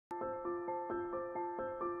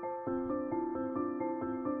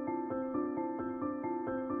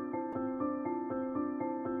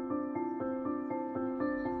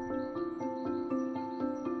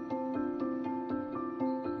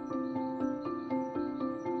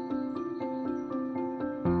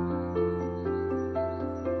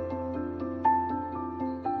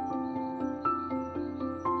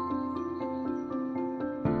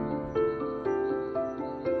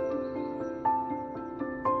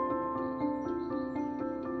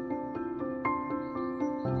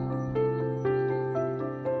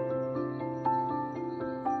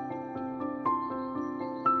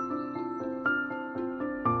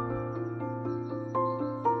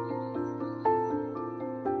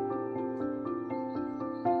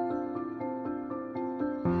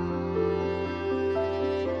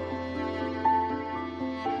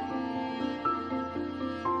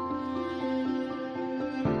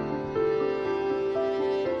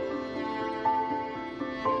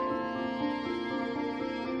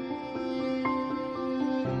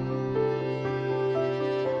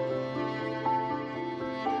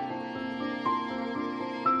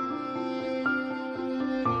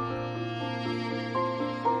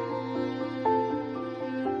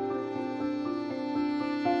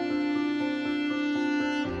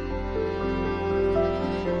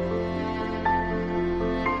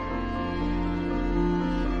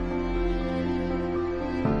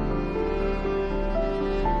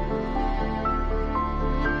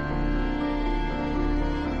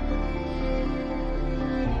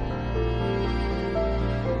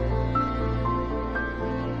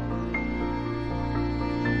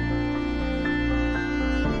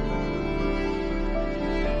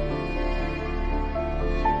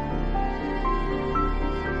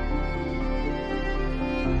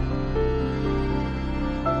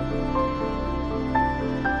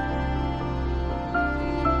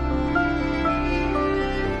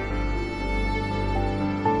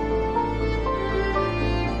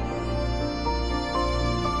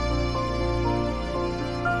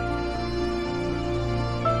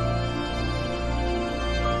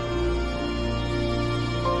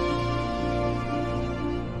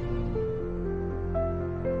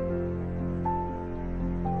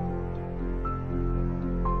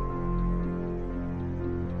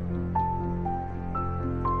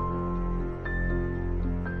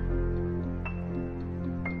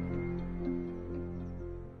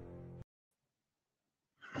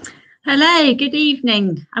Hello, good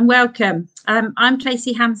evening and welcome. I'm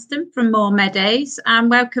Tracy Hampston from Moor Meadows and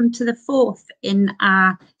welcome to the fourth in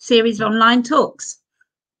our series of online talks.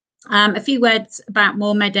 A few words about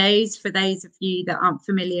Moor Meadows for those of you that aren't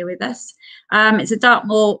familiar with us. It's a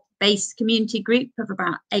Dartmoor-based community group of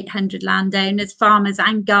about 800 landowners, farmers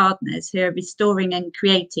and gardeners who are restoring and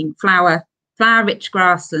creating flower-rich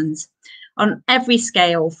grasslands on every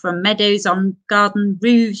scale, from meadows on garden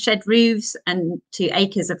roofs, shed roofs, and to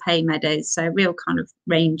acres of hay meadows. So a real kind of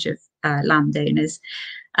range of landowners.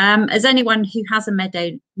 As anyone who has a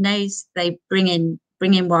meadow knows, they bring in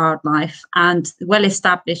wildlife, and the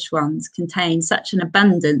well-established ones contain such an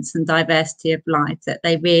abundance and diversity of life that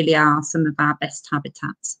they really are some of our best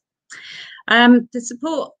habitats. To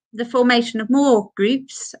support the formation of more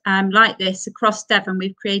groups like this across Devon,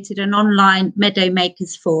 we've created an online Meadow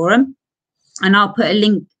Makers Forum. And I'll put a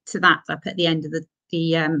link to that up at the end of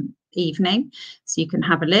the evening, so you can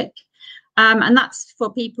have a look. And that's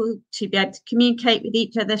for people to be able to communicate with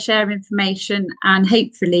each other, share information, and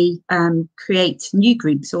hopefully create new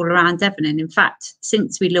groups all around Devon. And in fact,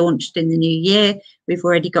 since we launched in the new year, we've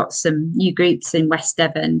already got some new groups in West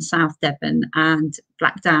Devon, South Devon, and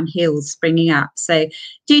Blackdown Hills springing up. So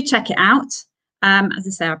do check it out. As I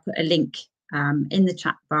say, I'll put a link in the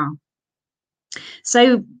chat bar.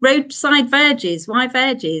 So roadside verges, why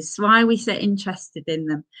verges? Why are we so interested in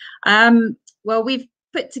them? Well, we've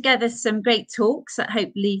put together some great talks that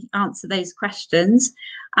hopefully answer those questions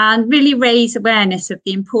and really raise awareness of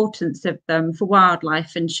the importance of them for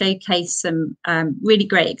wildlife and showcase some really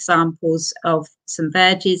great examples of some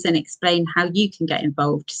verges and explain how you can get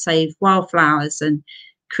involved to save wildflowers and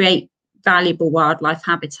create valuable wildlife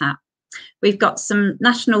habitat. We've got some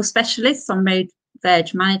national specialists on road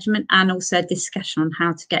verge management and also a discussion on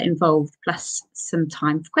how to get involved, plus some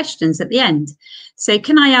time for questions at the end. So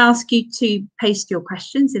can I ask you to post your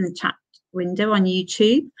questions in the chat window on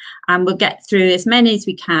YouTube, and we'll get through as many as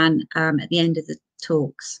we can at the end of the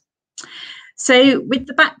talks. So with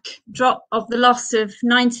the backdrop of the loss of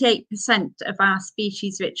 98% of our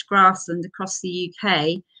species-rich grassland across the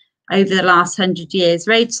UK over the last 100 years,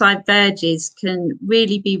 roadside verges can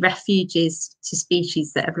really be refuges to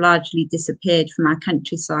species that have largely disappeared from our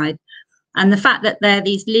countryside. And the fact that they're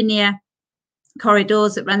these linear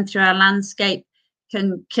corridors that run through our landscape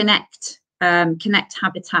can connect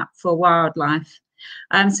habitat for wildlife.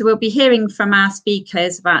 So we'll be hearing from our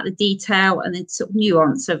speakers about the detail and the sort of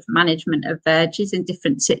nuance of management of verges in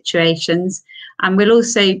different situations. And we'll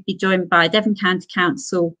also be joined by Devon County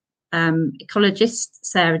Council ecologist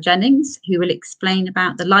Sarah Jennings, who will explain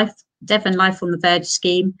about the Devon Life on the Verge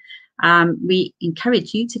scheme. We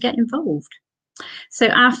encourage you to get involved. So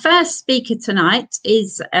our first speaker tonight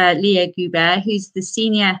is Leo Goubert, who's the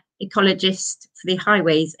senior ecologist for the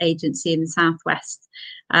Highways Agency in the Southwest.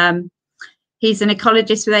 He's an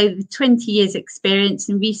ecologist with over 20 years experience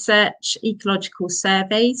in research, ecological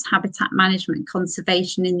surveys, habitat management and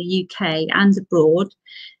conservation in the UK and abroad.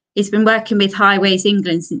 He's been working with Highways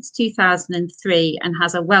England since 2003 and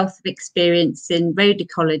has a wealth of experience in road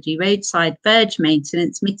ecology, roadside verge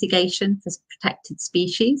maintenance, mitigation for protected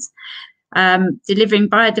species, delivering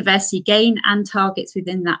biodiversity gain and targets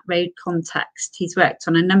within that road context. He's worked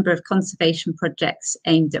on a number of conservation projects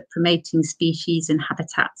aimed at promoting species and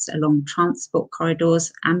habitats along transport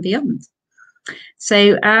corridors and beyond.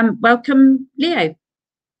 So welcome, Leo.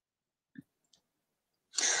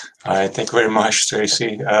 Hi, thank you very much,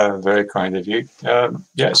 Tracy. Very kind of you. Yeah,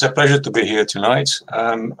 it's a pleasure to be here tonight.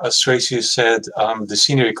 As Tracy said, I'm the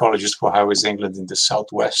senior ecologist for Highways England in the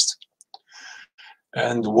Southwest.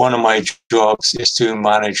 And one of my jobs is to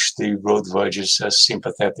manage the road verges as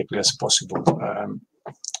sympathetically as possible,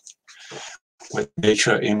 with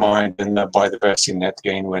nature in mind and biodiversity net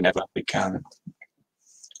gain whenever we can.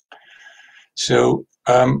 So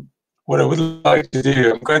what I would like to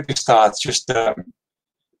do, I'm going to start just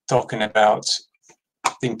talking about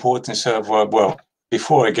the importance of, well,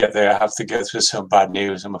 before I get there, I have to go through some bad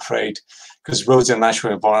news, I'm afraid, because roads and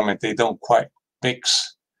natural environment, they don't quite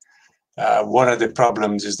mix. One of the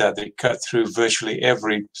problems is that they cut through virtually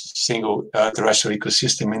every single terrestrial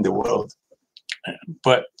ecosystem in the world,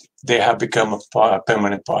 but they have become a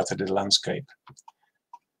permanent part of the landscape.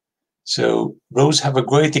 So roads have a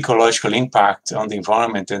great ecological impact on the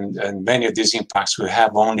environment, and many of these impacts we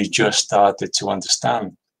have only just started to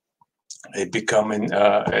understand. It becoming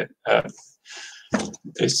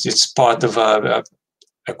it's part of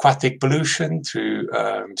aquatic pollution through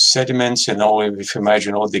sediments, and all. If you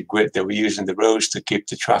imagine all the grit that we use in the roads to keep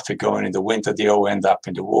the traffic going in the winter, they all end up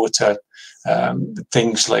in the water.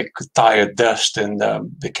 Things like tire dust, and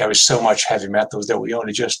they carry so much heavy metals that we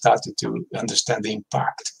only just started to understand the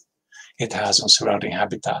impact. it has on surrounding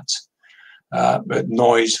habitats. But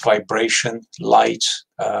noise, vibration, light,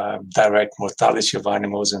 direct mortality of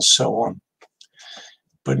animals, and so on.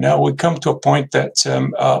 But now we come to a point that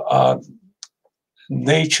our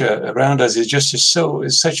nature around us is just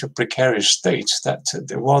such a precarious state that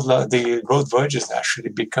the road verges actually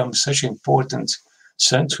become such important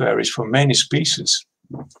sanctuaries for many species.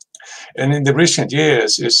 And in the recent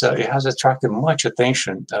years, it has attracted much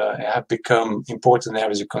attention. It have become important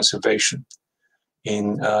areas of conservation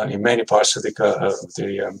in many parts of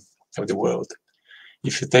the world.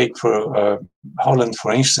 If you take for Holland,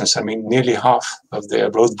 for instance, I mean, nearly half of the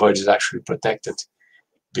road verge is actually protected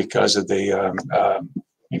because of the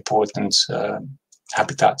important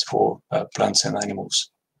habitat for plants and animals.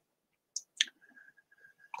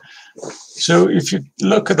 So if you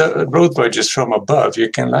look at the road verges from above, you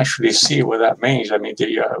can actually see what that means. I mean,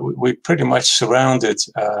 we're pretty much surrounded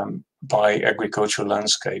by agricultural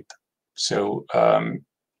landscape. So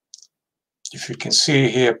if you can see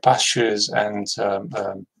here, pastures and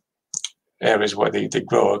areas where they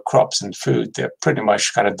grow crops and food, they pretty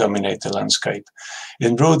much kind of dominate the landscape.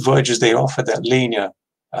 In road verges, they offer that linear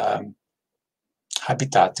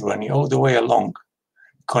habitat running all the way along,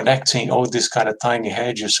 connecting all these kind of tiny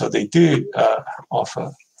hedges. So they do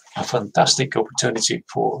offer a fantastic opportunity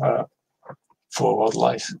for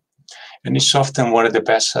wildlife. And it's often one of the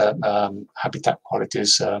best habitat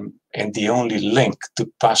qualities and the only link to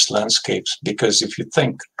past landscapes, because if you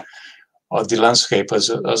think of the landscape as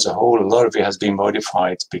a whole, a lot of it has been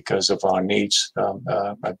modified because of our needs,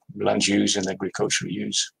 land use and agricultural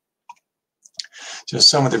use. So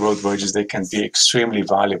some of the road verges, they can be extremely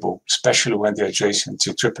valuable, especially when they're adjacent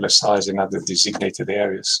to SSSIs and other designated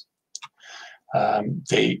areas.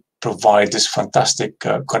 They provide this fantastic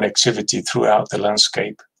connectivity throughout the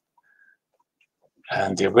landscape.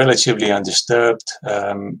 And they're relatively undisturbed.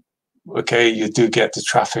 Okay, you do get the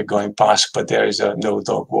traffic going past, but there is no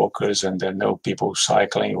dog walkers and there are no people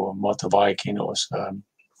cycling or motorbiking or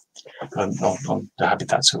on the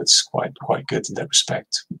habitat. So it's quite good in that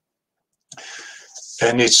respect.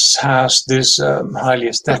 And it has this highly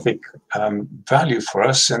aesthetic value for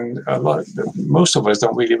us, and most of us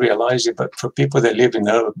don't really realize it. But for people that live in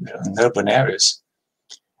urban areas,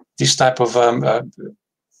 this type of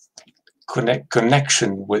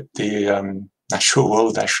connection with the natural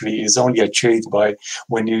world actually is only achieved by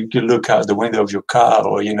when you look out the window of your car,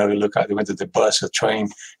 or you look out the window of the bus or train,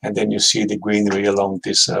 and then you see the greenery along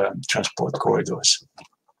these transport corridors.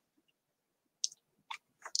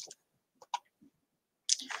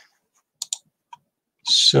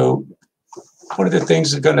 So one of the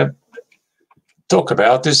things we're going to talk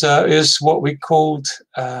about is what we called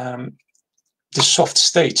the soft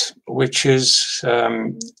state, which is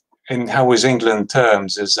in House England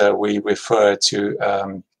terms, is we refer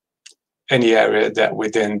to any area that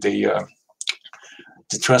within the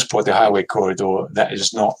transport, the highway corridor, that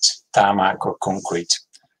is not tarmac or concrete.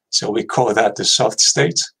 So we call that the soft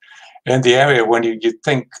state. And the area, when you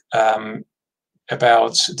think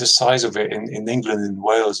about the size of it in England and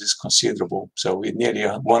Wales, is considerable. So we're nearly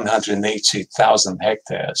 180,000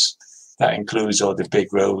 hectares. That includes all the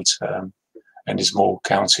big roads and the small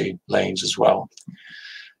county lanes as well.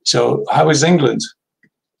 So House England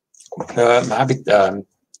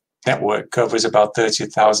network covers about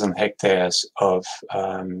 30,000 hectares of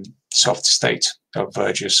soft state of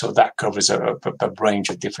verges. So that covers a range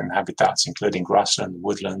of different habitats, including grassland,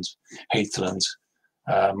 woodland, heathland,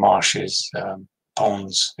 marshes,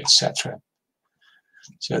 ponds, etc.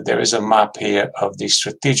 So there is a map here of the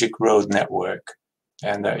strategic road network,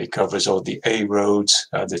 and it covers all the A roads,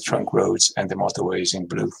 the trunk roads, and the motorways in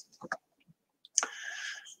blue.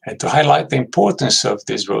 And to highlight the importance of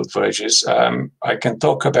these road verges, I can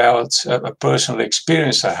talk about a personal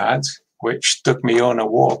experience I had, which took me on a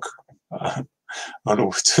walk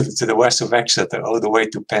to the west of Exeter, all the way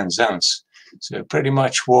to Penzance. So I pretty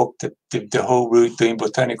much walked the whole route doing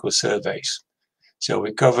botanical surveys. So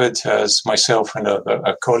we covered, as myself and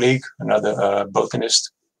a colleague, another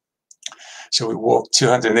botanist. So we walked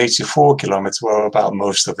 284 kilometers, well, about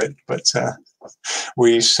most of it, but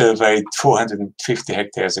we surveyed 450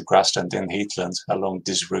 hectares of grassland and heathland along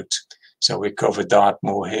this route. So we covered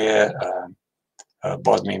Dartmoor here,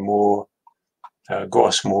 Bodmin Moor,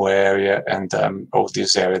 Gosmoor area, and all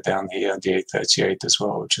this area down here on the A38 as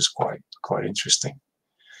well, which is quite interesting.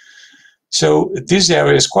 So this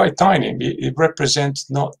area is quite tiny. It represents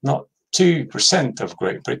not 2% of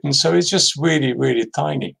Great Britain, so it's just really, really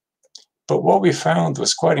tiny. But what we found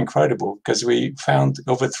was quite incredible, because we found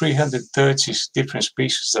over 330 different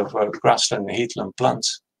species of grassland and heathland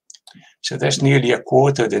plants. So there's nearly a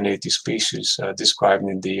quarter of the native species described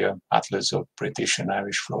in the Atlas of British and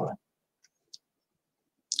Irish Flora.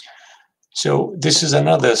 So this is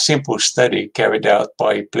another simple study carried out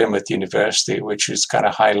by Plymouth University, which is kind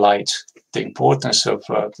of highlight the importance of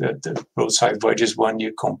the roadside verges when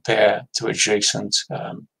you compare to adjacent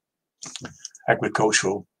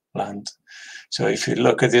agricultural land. So if you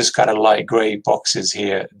look at this kind of light gray boxes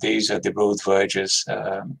here, these are the road verges,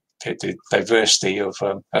 the diversity of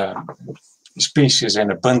species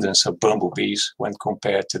and abundance of bumblebees when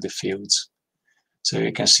compared to the fields. So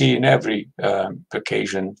you can see in every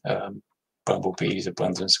occasion, bumblebees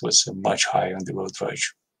abundance was much higher on the road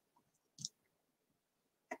verge.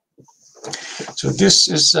 So this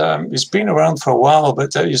is it's been around for a while,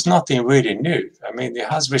 but it's nothing really new. I mean, it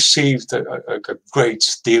has received a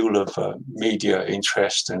great deal of media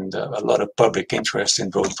interest and a lot of public interest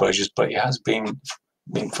in road verges, but it has been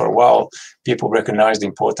for a while. People recognize the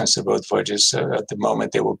importance of road verges. At the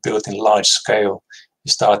moment, they were built in large scale,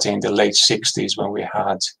 starting in the late 60s when we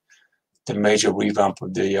had the major revamp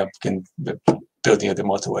of the building of the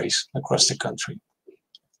motorways across the country.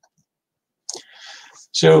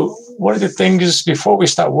 So one of the things before we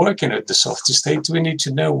start working at the soft estate, we need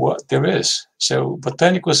to know what there is. So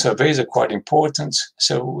botanical surveys are quite important.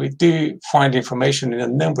 So we do find information in a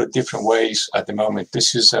number of different ways at the moment.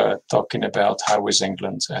 This is talking about Highways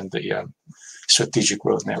England and the strategic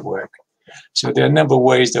road network. So there are a number of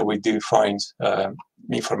ways that we do find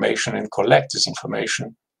information and collect this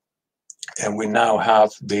information. And we now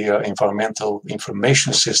have the environmental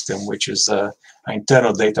information system, which is an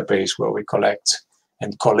internal database where we collect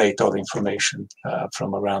and collate all the information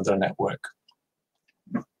from around our network.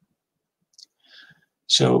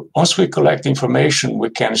 So once we collect information, we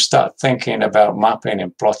can start thinking about mapping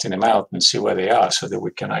and plotting them out and see where they are so that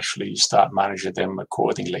we can actually start managing them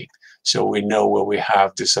accordingly. So we know where we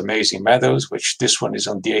have this amazing meadows, which this one is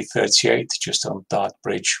on the A38, just on Dart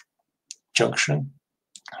Bridge Junction,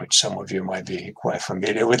 which some of you might be quite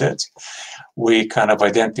familiar with it. We kind of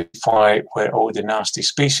identify where all the nasty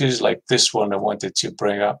species, like this one I wanted to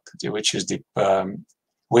bring up, which is the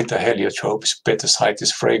winter heliotrope,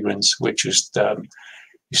 Pithecytis fragrans, which is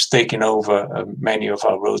taking over many of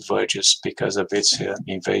our road verges because of its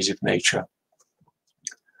invasive nature.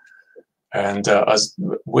 And as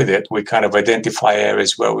with it, we kind of identify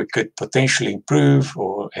areas where we could potentially improve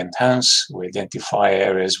or enhance. We identify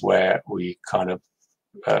areas where we kind of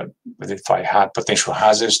identify potential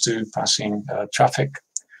hazards to passing traffic,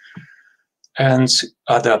 and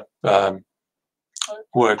other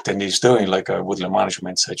work that needs doing, like woodland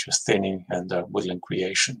management, such as thinning and woodland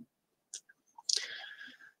creation.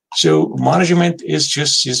 So management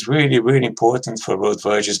is really, really important for road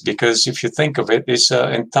verges, because if you think of it, it's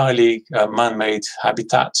an entirely man-made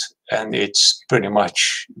habitat, and it's pretty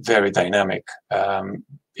much very dynamic.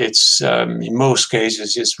 It's in most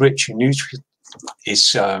cases, it's rich in nutrients.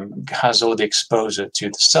 It has all the exposure to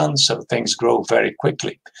the sun, so things grow very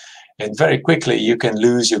quickly. And very quickly, you can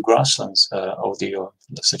lose your grasslands,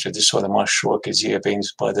 such as this sort of marsh orchids here being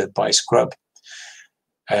spotted by scrub.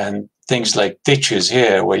 And things like ditches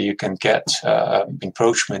here, where you can get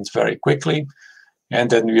encroachment very quickly. And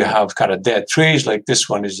then you have kind of dead trees, like this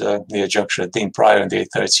one is near junction of Dean Pryor in the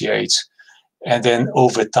A38. And then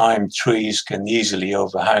over time, trees can easily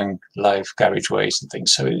overhang live carriageways and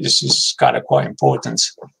things. So this is kind of quite important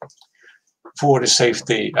for the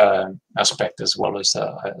safety aspect, as well as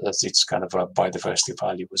its kind of a biodiversity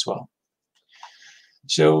value as well.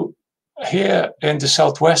 So here in the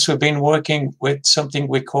Southwest, we've been working with something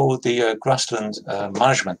we call the Grassland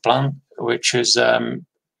Management Plan, which is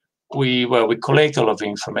we collate all of the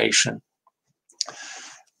information,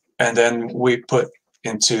 and then we put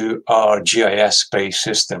into our GIS-based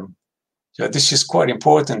system. So this is quite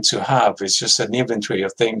important to have. It's just an inventory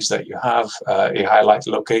of things that you have. It highlights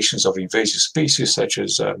locations of invasive species such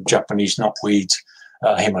as Japanese knotweed,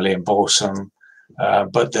 Himalayan balsam,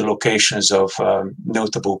 but the locations of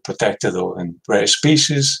notable protected and rare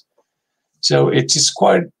species. So it is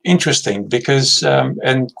quite interesting because,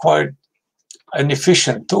 and quite an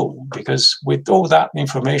efficient tool, because with all that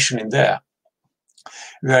information in there,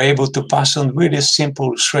 we are able to pass on really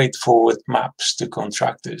simple, straightforward maps to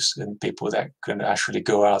contractors and people that can actually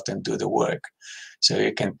go out and do the work. So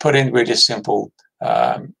you can put in really simple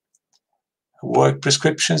work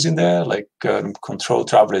prescriptions in there, like control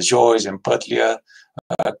traveler's joys and Putlia,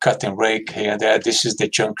 cut and rake here and there. This is the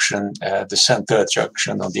junction, the center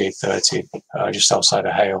junction on the A30, just outside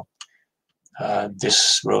of Hale.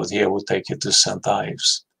 This road here will take you to St.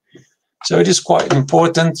 Ives. So it is quite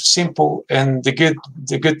important, simple, and the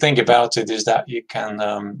good thing about it is that you can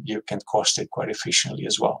cost it quite efficiently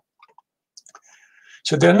as well.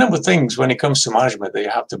 So there are a number of things when it comes to management that you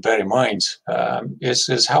have to bear in mind.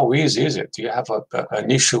 Is how easy is it? Do you have an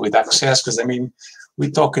issue with access? Because I mean, we're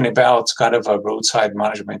talking about kind of a roadside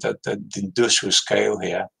management at the industrial scale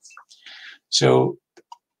here. So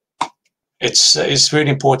it's really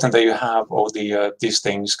important that you have all these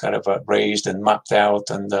things kind of raised and mapped out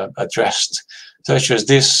and addressed. Such as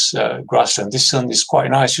this grassland. This one is quite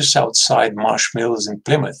nice, just outside Marsh Mills in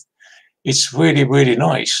Plymouth. It's really, really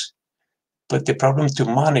nice. But the problem to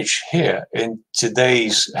manage here in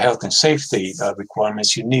today's health and safety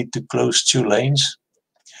requirements, you need to close 2 lanes.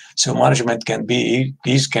 So management can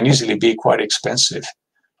easily be quite expensive.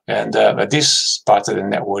 And at this part of the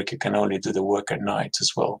network, you can only do the work at night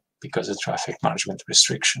as well because of traffic management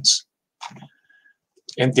restrictions.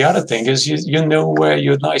 And the other thing is you know where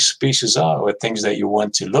your nice species are, or things that you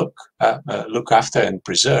want to look after and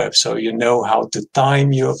preserve. So you know how to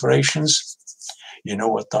time your operations. You know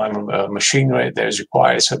what time machinery there is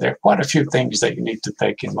required. So there are quite a few things that you need to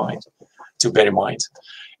take in mind, to bear in mind.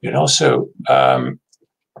 And also,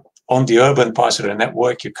 on the urban parts of the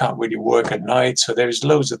network, you can't really work at night. So there's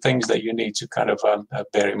loads of things that you need to kind of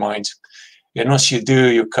bear in mind. And once you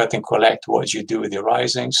do, you cut and collect what you do with your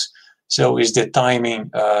risings. So is the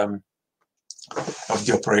timing of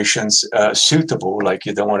the operations suitable? Like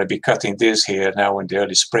you don't want to be cutting this here now in the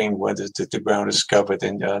early spring when the ground is covered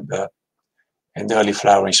in the early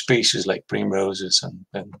flowering species like primroses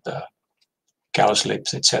and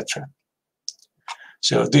cowslips, etc.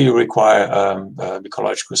 So do you require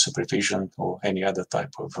ecological supervision or any other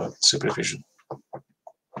type of supervision?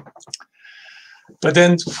 But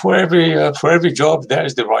then for every job, there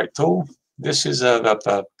is the right tool. This is a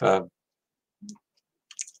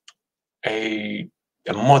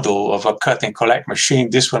model of a cut and collect machine.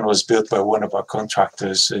 This one was built by one of our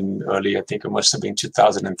contractors in early, I think it must have been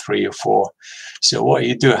 2003 or 4. So what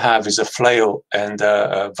you do have is a flail and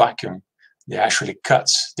a vacuum. It actually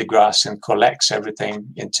cuts the grass and collects everything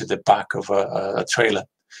into the back of a trailer.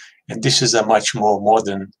 And this is a much more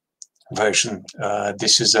modern version.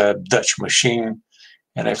 This is a Dutch machine,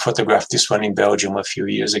 and I photographed this one in Belgium a few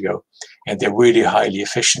years ago. And they're really highly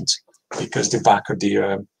efficient because the back of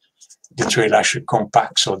the trailer actually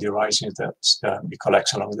compacts all the risings that it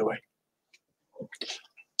collects along the way.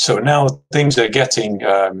 So now things are getting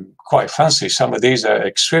quite fancy. Some of these are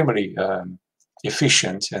extremely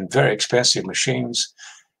efficient and very expensive machines.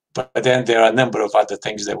 But then there are a number of other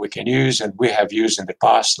things that we can use and we have used in the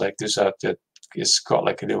past, like this, it's got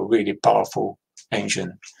like a little really powerful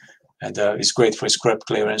engine and it's great for scrub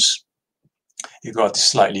clearance. You got this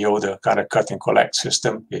slightly older kind of cut and collect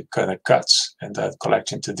system. It kind of cuts and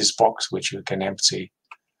collects into this box, which you can empty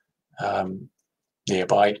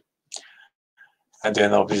nearby. And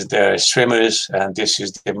then obviously there are trimmers, and this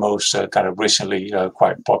is the most kind of recently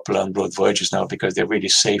quite popular on road verges now because they're really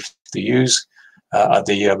safe to use. Are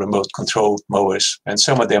the remote control mowers, and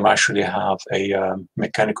some of them actually have a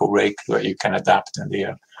mechanical rake where you can adapt in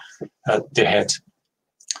the head.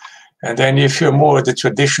 And then if you're more the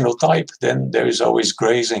traditional type, then there is always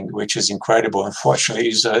grazing, which is incredible. Unfortunately,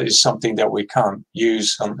 is something that we can't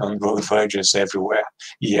use on road verges everywhere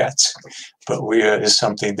yet. But is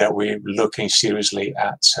something that we're looking seriously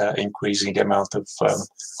at increasing the amount of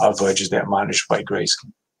our verges that are managed by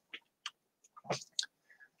grazing.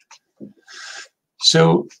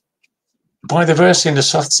 So biodiversity in the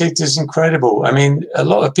soft seat is incredible. I mean, a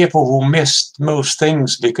lot of people will miss most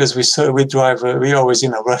things because we're always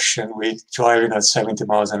in a rush and we're driving at 70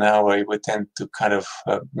 miles an hour. We tend to kind of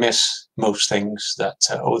miss most things that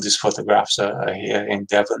all these photographs are here in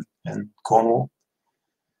Devon and Cornwall.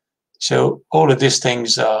 So all of these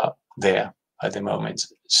things are there at the moment.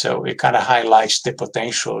 So it kind of highlights the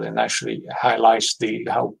potential and actually highlights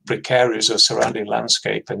how precarious the surrounding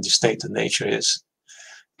landscape and the state of nature is,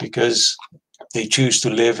 because they choose to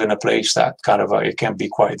live in a place that kind of it can be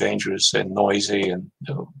quite dangerous and noisy and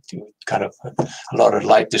kind of a lot of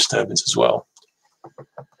light disturbance as well.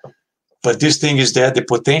 But this thing is there, the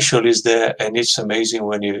potential is there, and it's amazing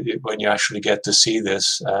when you actually get to see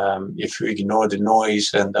this. If you ignore the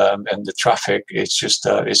noise and the traffic, it's just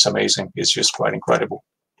it's amazing. It's just quite incredible.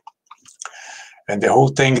 And the whole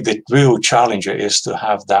thing, the real challenge is to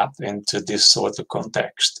have that into this sort of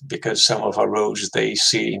context, because some of our roads, they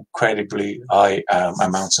see incredibly high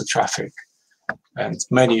amounts of traffic. And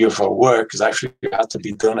many of our work is actually had to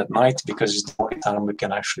be done at night because it's the only time we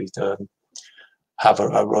can actually have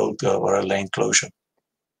a road or a lane closure.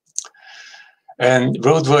 And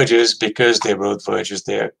road verges, because they're road verges,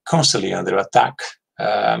 they're constantly under attack.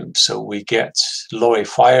 So we get lorry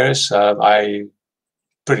fires. I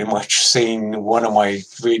pretty much seen one of my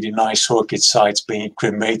really nice orchid sites being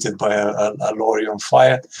cremated by a lorry on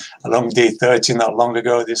fire along D30 not long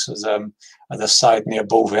ago. This was at the site near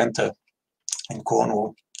Boventa in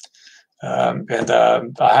Cornwall. I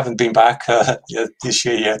haven't been back this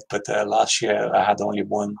year yet, but last year I had only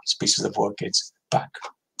one species of orchids back.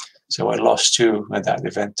 So I lost two at that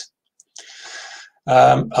event.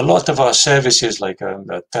 A lot of our services, like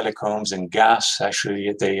telecoms and gas,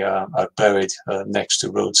 actually they are buried next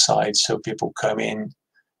to roadsides. So people come in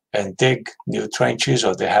and dig new trenches,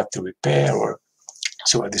 or they have to repair. Or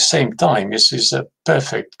so at the same time, this is a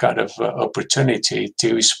perfect kind of opportunity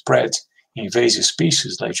to spread invasive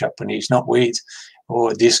species like Japanese knotweed,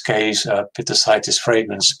 or in this case Pittositis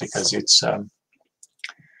fragrans, because it's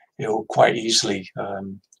it will quite easily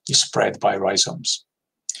spread by rhizomes.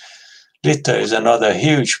 Litter is another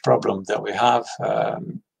huge problem that we have.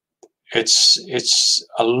 It's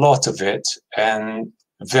a lot of it and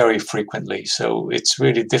very frequently, so it's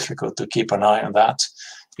really difficult to keep an eye on that.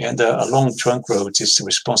 And along trunk roads, it's the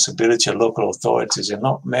responsibility of local authorities, and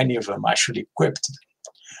not many of them actually equipped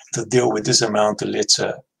to deal with this amount of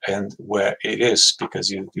litter and where it is,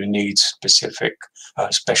 because you need specific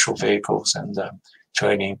special vehicles and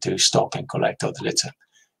training to stop and collect all the litter.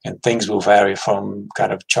 And things will vary from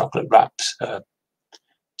kind of chocolate wraps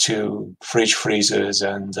to fridge freezers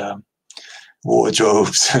and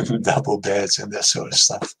wardrobes and double beds and that sort of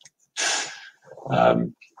stuff.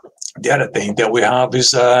 The other thing that we have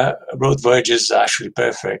is road verges are actually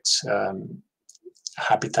perfect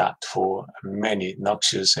habitat for many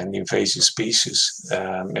noxious and invasive species,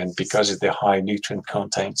 and because of their high nutrient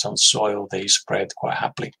contents on soil, they spread quite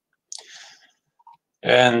happily.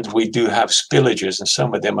 And we do have spillages, and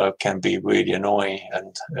some of them can be really annoying,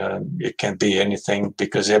 and it can be anything,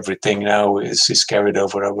 because everything now is carried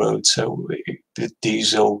over our road. So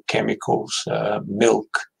diesel, chemicals,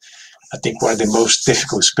 milk. I think one of the most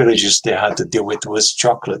difficult spillages they had to deal with was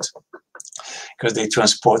chocolate, because they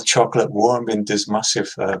transport chocolate warm in these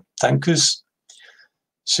massive tankers.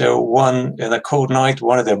 So in a cold night,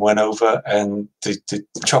 one of them went over, and the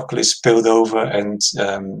chocolate spilled over, and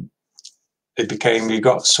we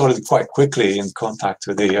got sorted quite quickly in contact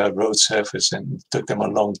with the road surface, and it took them a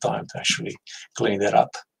long time to actually clean that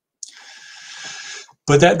up.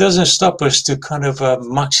 But that doesn't stop us to kind of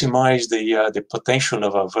maximize the potential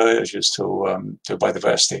of our verges to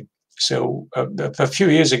biodiversity. So a few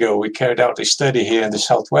years ago, we carried out a study here in the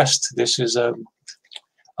Southwest. This is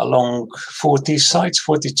along 42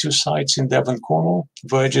 sites in Devon, Cornwall,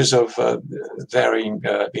 verges of varying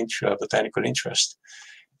botanical interest.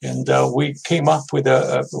 And we came up with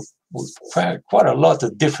quite a lot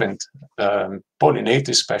of different pollinators,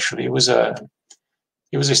 especially. It was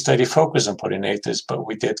a study focused on pollinators, but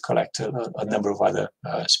we did collect a number of other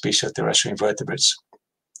species of terrestrial invertebrates.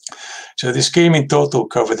 So the scheme in total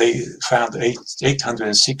found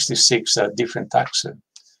 866 different taxa,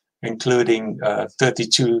 including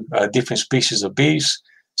 32 different species of bees,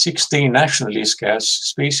 16 nationally scarce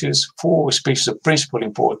species, 4 species of principal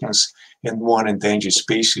importance, and 1 endangered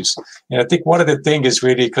species. And I think one of the things is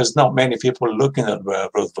really because not many people are looking at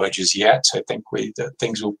road verges yet. I think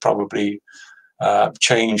things will probably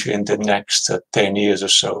change in the next 10 years or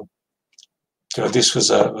so. So this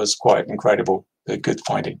was quite incredible, a good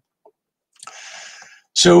finding.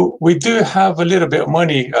 So we do have a little bit of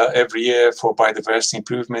money every year for biodiversity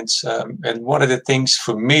improvements. And one of the things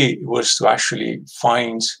for me was to actually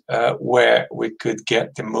find where we could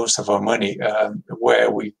get the most of our money,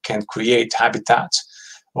 where we can create habitat,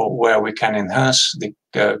 or where we can enhance the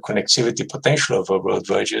connectivity potential of our road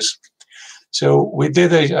verges. So we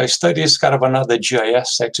did a study, it's kind of another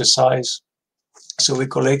GIS exercise. So we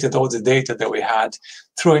collated all the data that we had,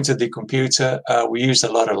 threw into the computer. We used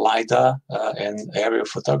a lot of LiDAR and aerial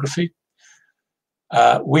photography.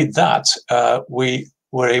 With that, we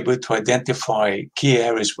were able to identify key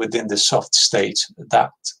areas within the soft state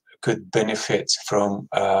that could benefit from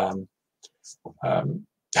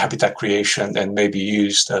habitat creation and maybe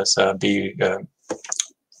used as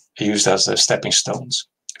stepping stones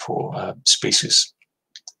for species.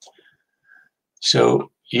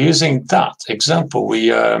 So using that example,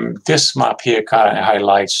 this map here kind of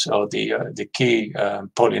highlights all the key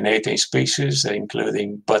pollinating species,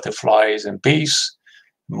 including butterflies and bees,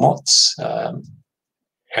 moths,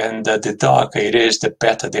 and the darker it is, the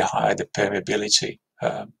better, the higher the permeability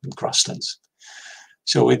in grasslands.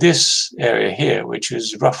 So with this area here, which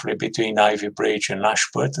is roughly between Ivy Bridge and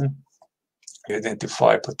Ashburton, we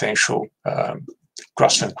identify potential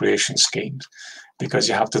grassland creation schemes. because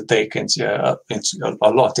you have to take into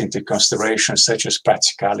a lot into consideration, such as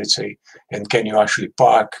practicality, and can you actually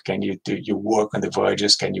park? Can you do your work on the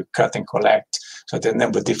verges? Can you cut and collect? So there are a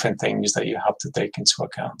number of different things that you have to take into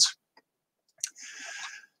account.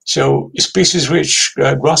 So species-rich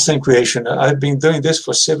grassland creation, I've been doing this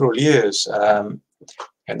for several years.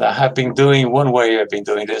 And I have been doing, one way I've been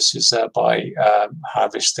doing this is by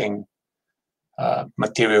harvesting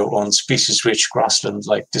material on species-rich grassland,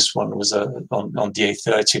 like this one was on the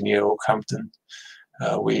A30 near Oakhampton.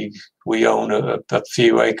 We own a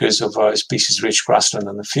few acres of species-rich grassland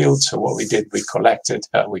in the field. So what we did, we collected,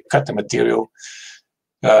 we cut the material,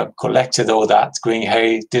 collected all that green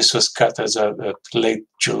hay. This was cut as a late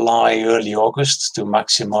July, early August to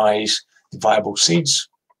maximize viable seeds.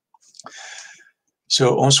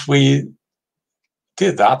 So once we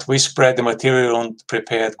did that, we spread the material on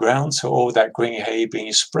prepared ground, so all that green hay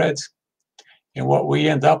being spread. And what we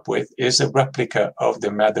end up with is a replica of the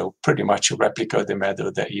meadow, pretty much a replica of the meadow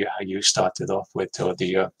that you started off with, or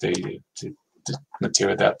the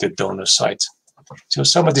material that the donor site. So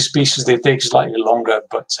some of the species, they take slightly longer,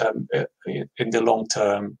 but in the long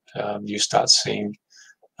term, you start seeing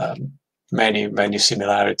many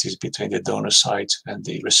similarities between the donor site and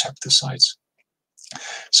the receptor sites.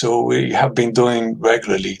 So we have been doing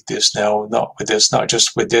regularly this now, not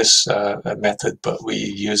just with this method, but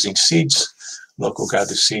we're using seeds, local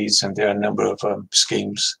gathered seeds, and there are a number of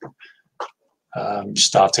schemes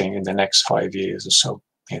starting in the next 5 years or so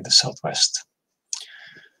in the Southwest.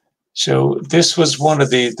 So this was one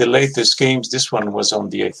of the latest schemes. This one was on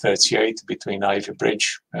the A38 between Ivy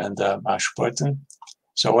Bridge and Ashburton.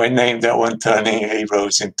 So I named that one Turning A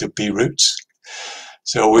Roads into B Routes.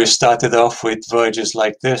 So we started off with verges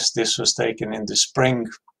like this. This was taken in the spring.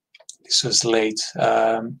 This was late.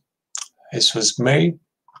 This was May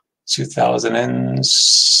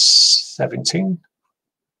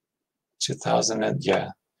 2017.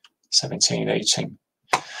 17, 18.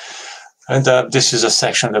 And this is a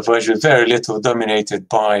section of the verge with very little, dominated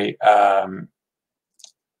by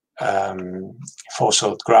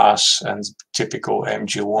fossil grass and typical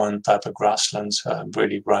MG1 type of grasslands,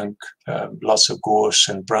 really rank, lots of gorse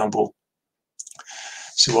and bramble.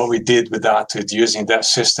 So what we did with that, with using that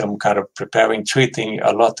system, kind of treating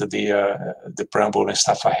a lot of the bramble and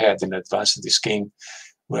stuff I had in advance of the scheme,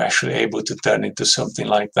 we're actually able to turn into something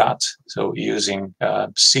like that. So using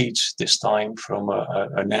seeds this time from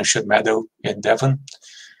an ancient meadow in Devon.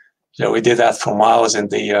 So we did that for miles,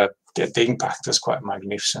 and the impact is quite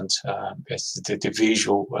magnificent. The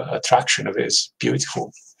visual attraction of it is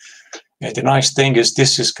beautiful. And the nice thing is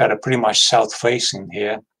this is kind of pretty much south-facing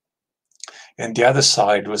here. And the other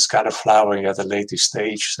side was kind of flowering at a later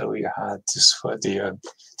stage. So you had this for the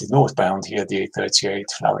northbound here, the A38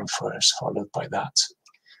 flowering first, followed by that,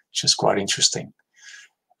 which is quite interesting.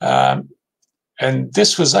 And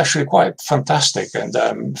this was actually quite fantastic. And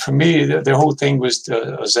for me, the whole thing was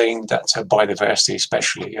aimed at biodiversity,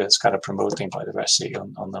 especially. It's kind of promoting biodiversity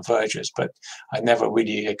on the verges. But I never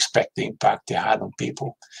really expect the impact they had on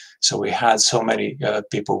people. So we had so many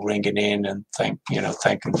people ringing in and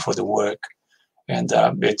thanking for the work. And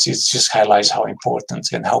it just highlights how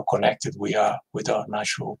important and how connected we are with our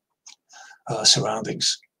natural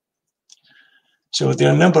surroundings. So there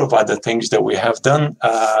are a number of other things that we have done.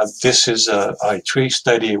 This is a tree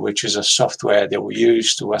study, which is a software that we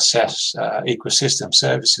use to assess ecosystem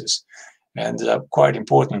services, and a quite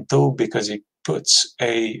important tool because it puts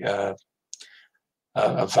a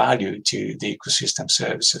value to the ecosystem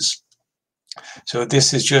services. So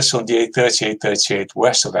this is just on the A38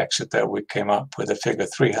 west of Exeter. We came up with a figure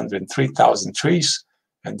 303,000 trees,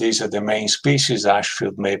 and these are the main species: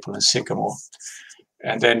 ashfield, maple, and sycamore.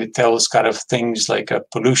 And then it tells kind of things like a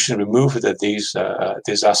pollution removal that these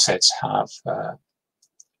assets have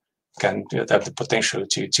the potential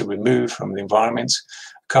to remove from the environment,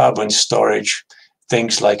 carbon storage,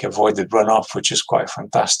 things like avoided runoff, which is quite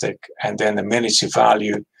fantastic, and then the amenity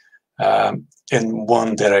value. And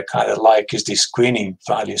one that I kind of like is the screening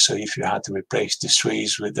value. So if you had to replace the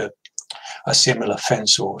trees with a similar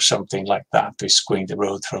fence or something like that to screen the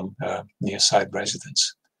road from near side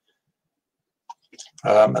residents.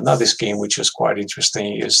 Another scheme which is quite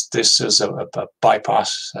interesting is this is a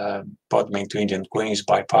bypass, Bodmin to Indian Queens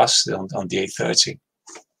bypass on the A30.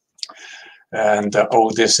 And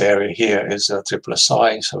all this area here is triple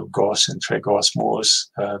SI, so gorse and Tregorse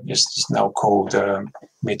moors. It's now called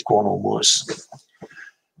mid-Cornwall moors,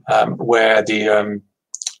 where the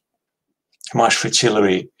marsh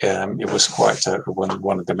fritillary, it was quite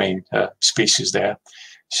one of the main species there.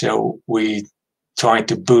 So we trying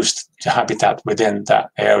to boost the habitat within that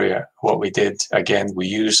area. What we did, again, we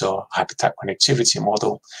used our habitat connectivity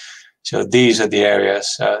model. So these are the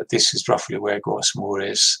areas, this is roughly where Gorse Moor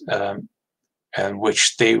is, and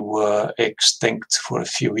which they were extinct for a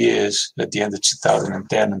few years at the end of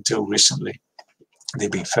 2010 until recently. They've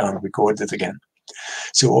been found, recorded again.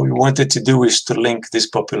 So what we wanted to do is to link this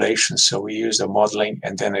population. So we used the modeling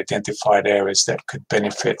and then identified areas that could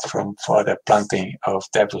benefit from further planting of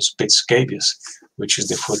Devil's Bit scabious, which is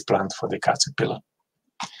the food plant for the caterpillar.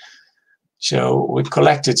 So we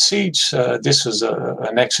collected seeds. This was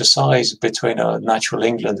an exercise between Natural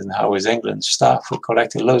England and How is England staff. We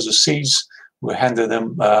collected loads of seeds. We handed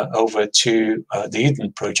them over to the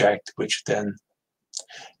Eden project, which then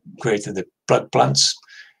created the plug plants.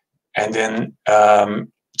 And then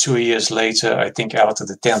 2 years later, I think out of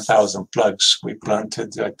the 10,000 plugs, we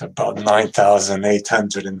planted like about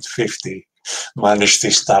 9,850, managed to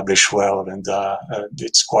establish well. And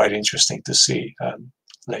it's quite interesting to see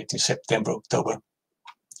late in September, October.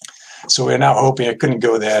 So we're now hoping, I couldn't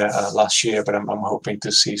go there last year, but I'm hoping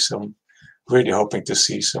to see some, really hoping to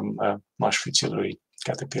see some marsh fritillary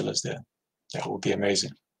caterpillars there. That would be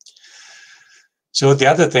amazing. So the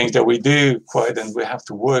other thing that we do quite, and we have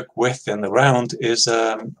to work with and around, is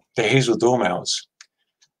the hazel dormouse.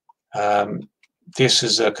 This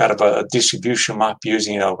is a kind of a distribution map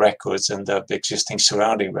using our records and the existing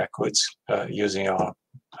surrounding records using our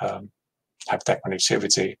habitat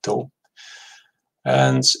connectivity tool.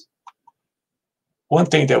 And one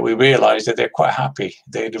thing that we realized that they're quite happy.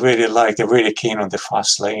 They really like, they're really keen on the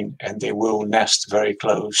fast lane, and they will nest very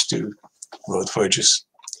close to road verges.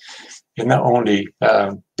 They not only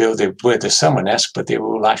build where the summer nest, but they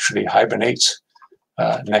will actually hibernate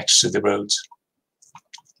next to the roads.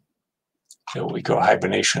 So we got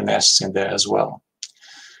hibernation nests in there as well.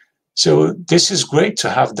 So this is great to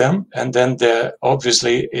have them, and then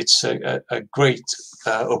obviously it's a great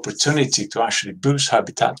opportunity to actually boost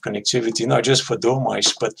habitat connectivity, not just for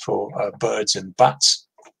dormice, but for birds and bats.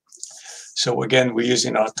 So again, we're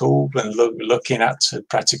using our tool and looking at the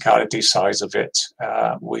practicality size of it.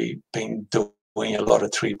 We've been doing a lot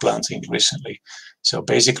of tree planting recently. So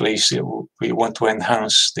basically, we want to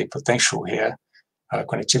enhance the potential here,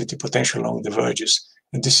 connectivity potential along the verges.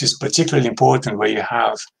 And this is particularly important where you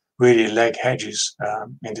have really leg hedges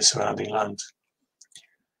in the surrounding land.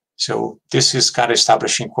 So this is kind of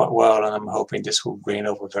establishing quite well, and I'm hoping this will green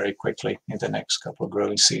over very quickly in the next couple of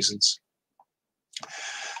growing seasons.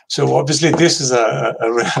 So obviously this is a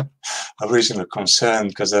regional concern,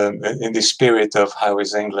 because in the spirit of How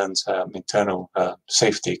is England's internal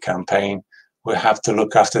safety campaign, we have to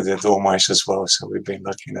look after the dormice as well. So we've been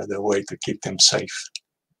looking at a way to keep them safe.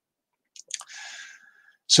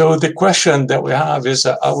 So the question that we have is,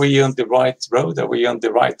 are we on the right road? Are we on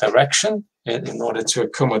the right direction in order to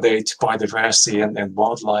accommodate biodiversity and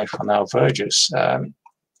wildlife on our verges? I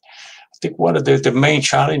think one of the main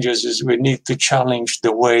challenges is we need to challenge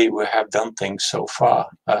the way we have done things so far,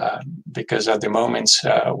 because at the moment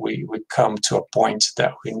we come to a point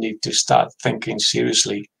that we need to start thinking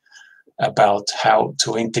seriously about how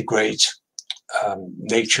to integrate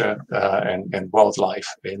nature and wildlife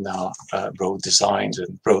in our road designs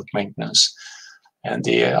and road maintenance. And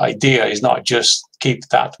the idea is not just keep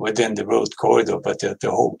that within the road corridor, but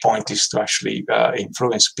the whole point is to actually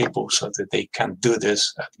influence people so that they can do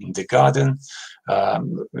this in the garden,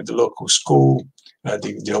 with the local school,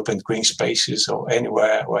 the open green spaces, or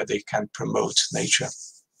anywhere where they can promote nature.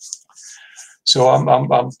 So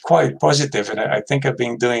I'm quite positive, and I think I've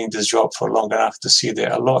been doing this job for long enough to see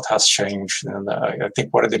that a lot has changed. And I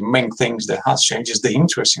think one of the main things that has changed is the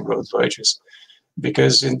interest in road verges.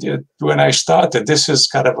 Because when I started, this is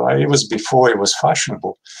kind of, it was before it was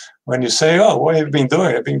fashionable. When you say, oh, what have you been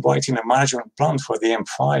doing? I've been writing a management plan for the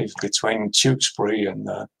M5 between Tewkesbury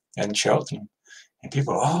and Cheltenham. And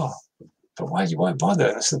people, oh, but why bother?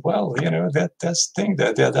 And I said, well, you know, that's the thing,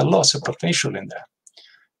 that there are lots of potential in there.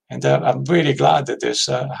 And I'm really glad that this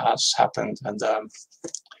has happened. And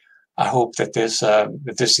I hope that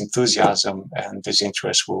this enthusiasm and this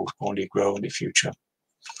interest will only grow in the future.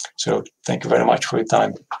 So thank you very much for your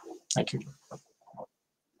time. Thank you.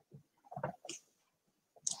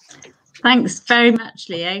 Thanks very much,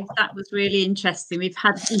 Leo. That was really interesting. We've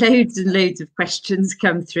had loads and loads of questions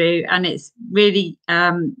come through, and it's really,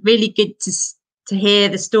 really good to hear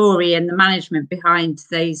the story and the management behind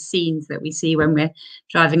those scenes that we see when we're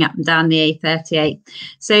driving up and down the A38.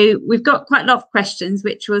 So we've got quite a lot of questions,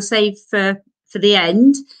 which we'll save for the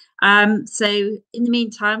end. So in the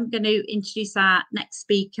meantime, I'm going to introduce our next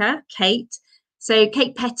speaker, Kate. So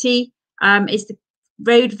Kate Petty is the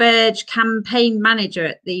Road Verge campaign manager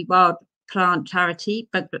at the Wild plant charity,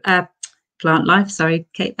 but Plant Life, sorry,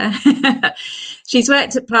 Kate there. She's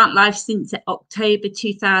worked at Plant Life since October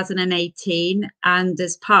 2018, and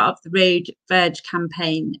as part of the Verge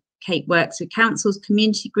campaign, Kate works with councils,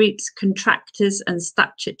 community groups, contractors and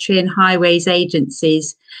statutory and highways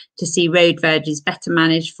agencies to see road verges better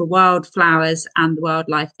managed for wildflowers and the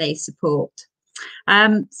wildlife they support.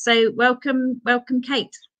 So welcome,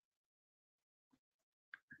 Kate.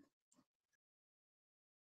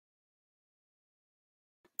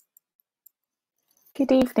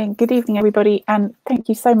 Good evening, everybody, and thank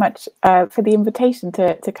you so much for the invitation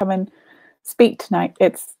to come and speak tonight.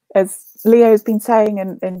 It's, as Leo has been saying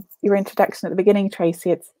in your introduction at the beginning,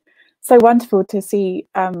 Tracy, it's so wonderful to see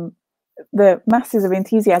the masses of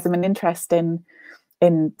enthusiasm and interest in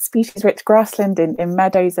species-rich grassland, in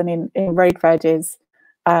meadows and in road verges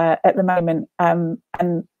at the moment. And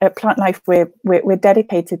at Plant Life, we're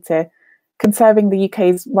dedicated to conserving the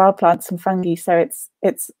UK's wild plants and fungi. So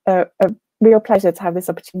it's a real pleasure to have this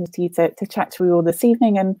opportunity to chat to you all this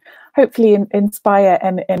evening, and hopefully inspire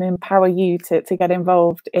and empower you to get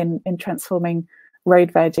involved in transforming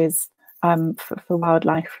road verges for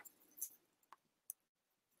wildlife.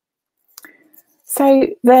 So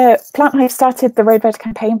the Plant Life started the Road Verge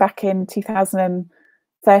campaign back in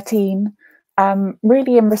 2013,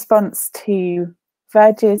 really in response to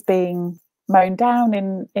verges being mown down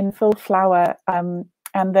in full flower, and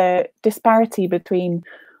the disparity between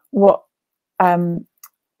what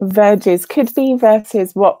verges could be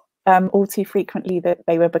versus what all too frequently that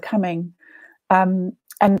they were becoming. And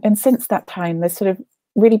since that time, there's sort of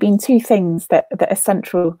really been two things that are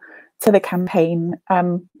central to the campaign.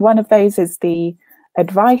 One of those is the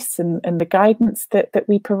advice and the guidance that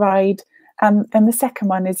we provide. And the second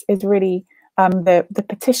one is really the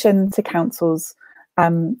petition to councils,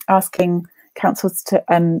 asking councils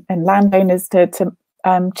and landowners to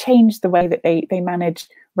change the way that they manage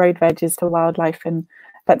road verges for wildlife. And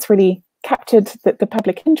that's really captured the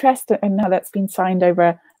public interest, and now that's been signed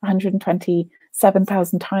over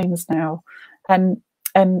 127,000 times now. And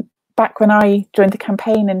back when I joined the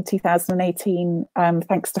campaign in 2018,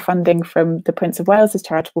 thanks to funding from the Prince of Wales's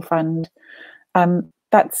charitable fund,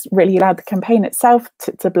 that's really allowed the campaign itself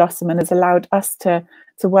to blossom, and has allowed us to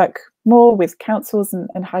work more with councils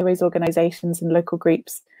and highways organisations and local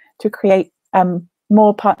groups to create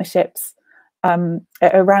more partnerships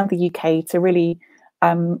around the UK to really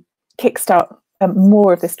kickstart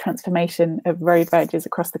more of this transformation of road verges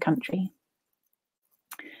across the country.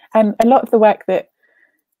 And a lot of the work that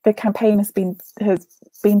the campaign has been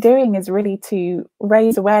doing is really to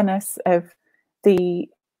raise awareness of the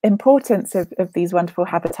importance of these wonderful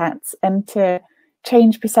habitats, and to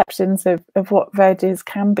change perceptions of what verges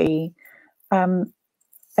can be.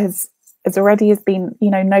 As already has been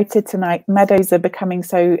noted tonight, meadows are becoming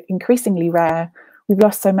so increasingly rare. We've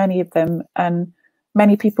lost so many of them, and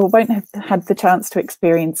many people won't have had the chance to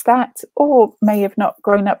experience that, or may have not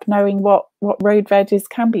grown up knowing what road verges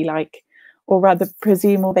can be like, or rather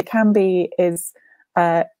presume all they can be is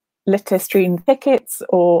litter-strewn thickets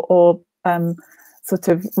or sort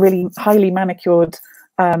of really highly manicured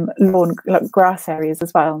lawn grass areas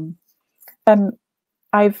as well.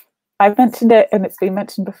 I've mentioned it, and it's been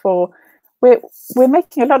mentioned before. We're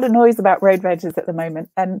making a lot of noise about road verges at the moment,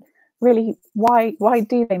 and really, why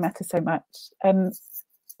do they matter so much? And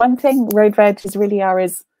one thing road verges really are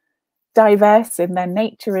is diverse in their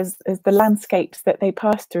nature as the landscapes that they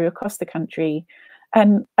pass through across the country,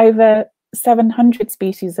 and over 700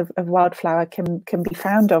 species of wildflower can be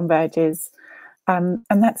found on verges, and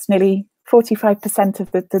that's nearly 45% of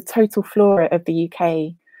the total flora of the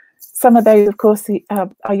UK. Some of those, of course,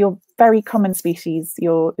 are your very common species,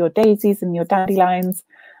 your daisies and your dandelions,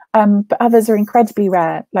 but others are incredibly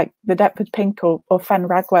rare, like the Deptford pink or fen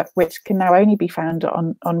ragwort, which can now only be found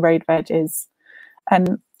on road verges.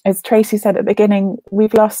 And as Tracy said at the beginning,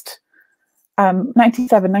 we've lost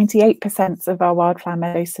 98% of our wildflower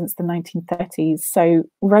meadows since the 1930s. So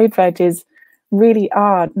road verges really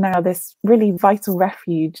are now this really vital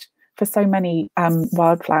refuge for so many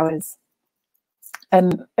wildflowers.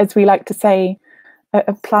 And as we like to say,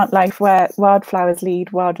 a Plant Life, where wildflowers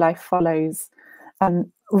lead, wildlife follows.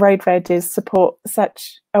 Road verges support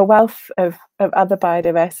such a wealth of other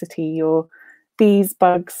biodiversity. Your bees,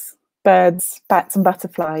 bugs, birds, bats and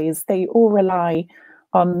butterflies, they all rely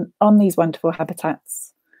on these wonderful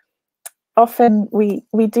habitats. Often we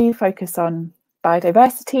do focus on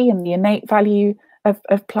biodiversity and the innate value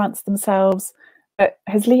of plants themselves, but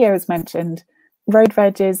as Leo has mentioned, road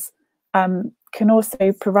verges can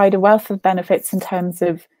also provide a wealth of benefits in terms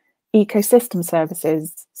of ecosystem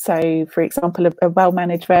services. So, for example, a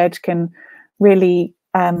well-managed verge can really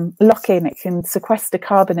lock in, it can sequester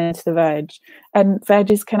carbon into the verge, and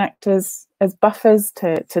verges can act as buffers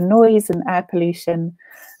to noise and air pollution,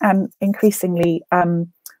 and increasingly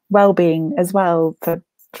well-being as well.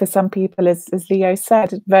 For some people, as Leo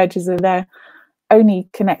said, verges are their only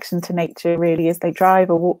connection to nature really as they drive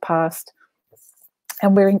or walk past.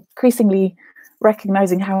 And we're increasingly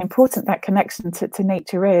recognizing how important that connection to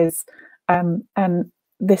nature is, and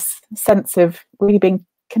this sense of really being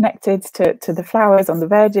connected to the flowers on the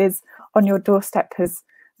verges on your doorstep has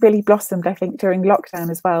really blossomed, I think, during lockdown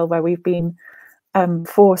as well, where we've been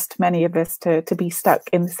forced, many of us, to be stuck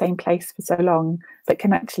in the same place for so long, but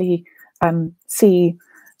can actually see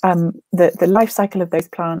the life cycle of those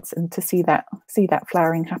plants, and to see that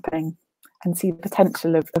flowering happening, and see the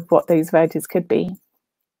potential of what those verges could be.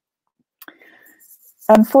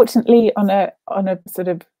 Unfortunately, on a sort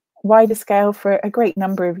of wider scale, for a great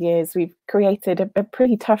number of years, we've created a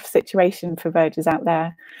pretty tough situation for verges out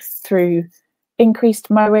there through increased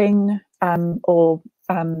mowing, or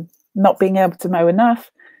not being able to mow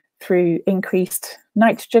enough, through increased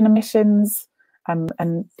nitrogen emissions,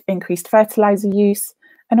 and increased fertilizer use,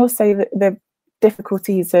 and also the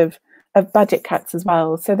difficulties of budget cuts as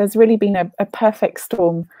well. So there's really been a perfect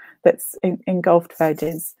storm that's engulfed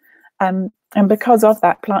verges. And because of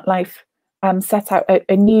that, Plant Life set out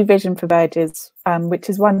a new vision for verges, which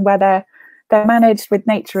is one where they're managed with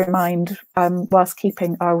nature in mind, whilst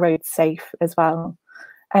keeping our roads safe as well.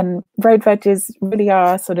 And road verges really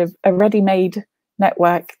are sort of a ready-made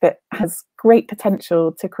network that has great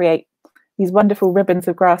potential to create these wonderful ribbons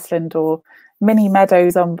of grassland or mini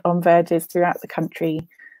meadows on verges throughout the country,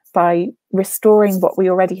 by restoring what we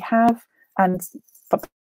already have and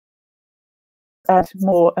add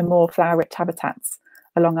more and more flower-rich habitats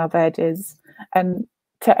along our verges. And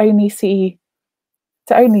to only see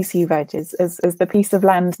verges as the piece of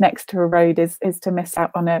land next to a road is to miss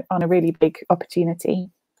out on a really big opportunity.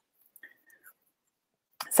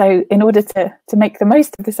 So in order to make the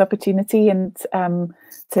most of this opportunity, and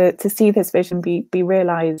to see this vision be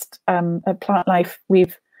realised, at Plant Life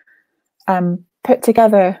we've put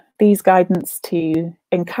together these guidance to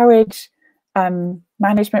encourage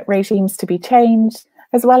management regimes to be changed,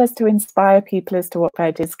 as well as to inspire people as to what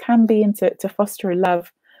verges can be, and to foster a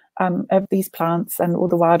love of these plants and all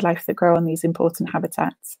the wildlife that grow on these important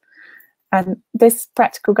habitats. And this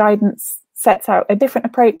practical guidance sets out a different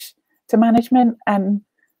approach to management, and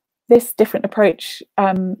this different approach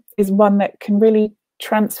is one that can really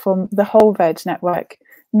transform the whole verge network,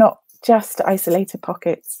 not just isolated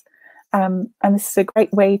pockets. And this is a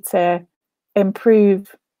great way to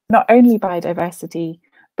improve not only biodiversity,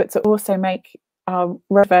 but to also make our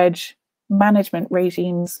road verge management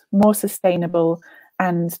regimes more sustainable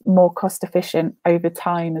and more cost efficient over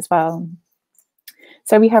time as well.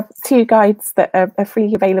 So we have two guides that are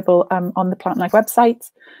freely available on the Plant Life website.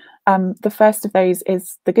 The first of those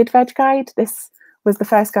is the Good Veg Guide. This was the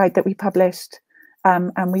first guide that we published,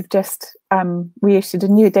 and we've just reissued a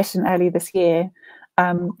new edition earlier this year.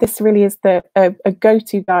 This really is a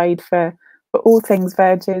go-to guide for all things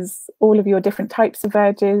verges, all of your different types of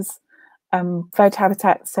verges, verge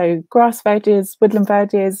habitats, so grass verges, woodland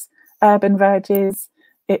verges, urban verges.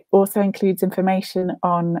 It also includes information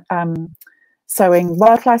on sowing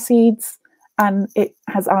wildflower seeds, and it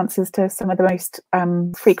has answers to some of the most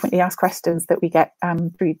frequently asked questions that we get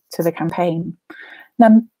through to the campaign.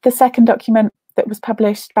 Then the second document that was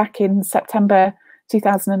published back in September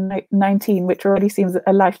 2019, which already seems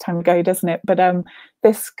a lifetime ago, doesn't it? But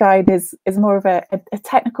this guide is more of a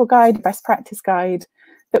technical guide, a best practice guide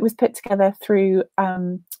that was put together through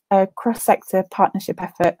a cross-sector partnership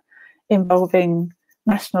effort involving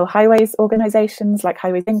national highways organisations like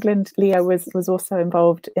Highways England. Leo was also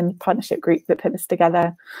involved in the partnership group that put this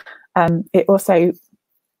together. It also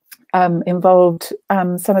involved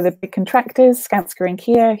some of the big contractors, Skanska and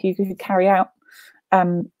Kia, who carry out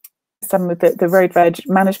some of the road verge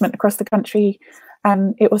management across the country.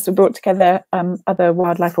 And it also brought together other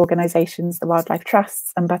wildlife organisations, the wildlife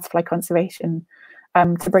trusts and butterfly conservation,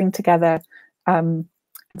 to bring together,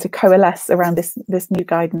 to coalesce around this new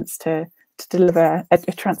guidance to deliver a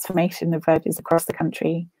transformation of verges across the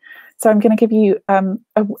country. So I'm going to give you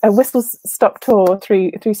a whistle-stop tour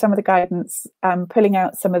through some of the guidance, pulling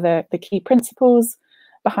out some of the key principles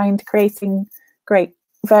behind creating great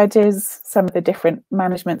verges, some of the different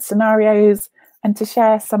management scenarios, and to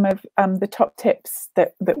share some of the top tips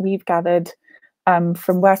that we've gathered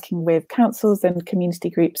from working with councils and community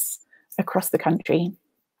groups across the country.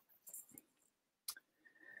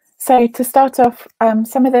 So to start off,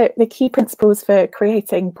 some of the key principles for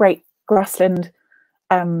creating great grassland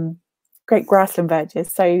great grassland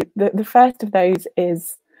verges. So the first of those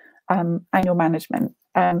is annual management.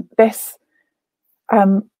 This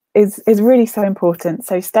is really so important.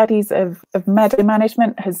 So studies of meadow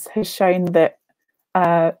management has shown that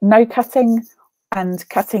no cutting and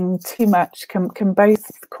cutting too much can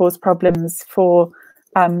both cause problems for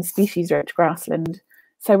species-rich grassland.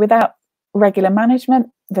 So without regular management,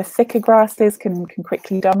 the thicker grasses can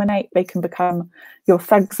quickly dominate. They can become your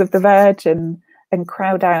thugs of the verge and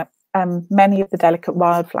crowd out many of the delicate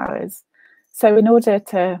wildflowers. So in order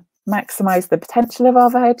to maximise the potential of our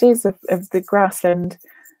verges, of the grassland,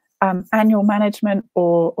 annual management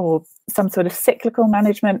or some sort of cyclical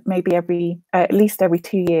management, maybe at least every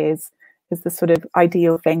 2 years, is the sort of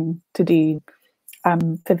ideal thing to do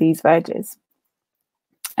for these verges.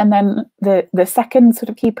 And then the second sort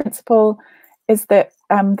of key principle is that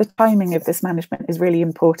the timing of this management is really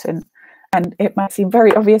important. And it might seem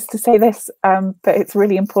very obvious to say this, but it's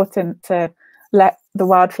really important to let the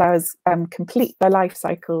wildflowers complete their life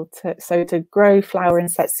cycle, so to grow, flower and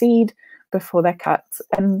set seed before they're cut.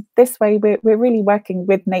 And this way we're really working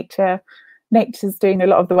with nature. Nature's doing a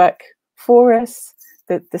lot of the work for us.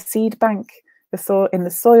 The seed bank, the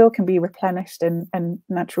soil can be replenished, and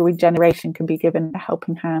natural regeneration can be given a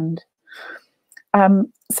helping hand.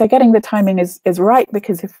 So getting the timing is right,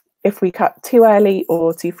 because if we cut too early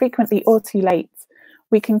or too frequently or too late,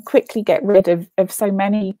 we can quickly get rid of so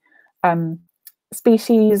many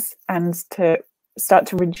species and to start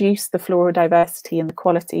to reduce the floral diversity and the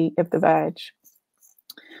quality of the verge.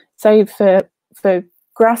 So for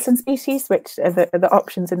grassland species, which are the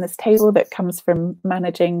options in this table that comes from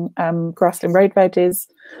managing grassland road verges,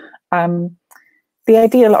 the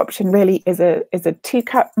ideal option really is a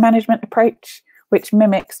two-cut management approach, which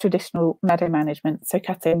mimics traditional meadow management. So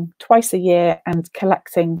cutting twice a year and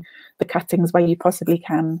collecting the cuttings where you possibly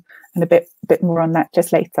can, and a bit more on that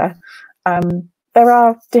just later. There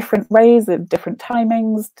are different ways and different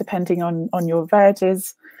timings depending on your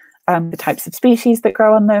verges, the types of species that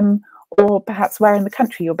grow on them, or perhaps where in the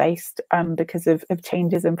country you're based, because of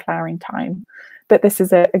changes in flowering time. But this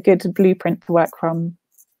is a good blueprint to work from.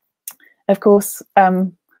 Of course,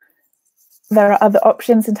 there are other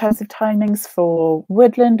options in terms of timings for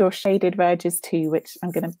woodland or shaded verges too, which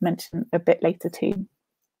I'm going to mention a bit later too.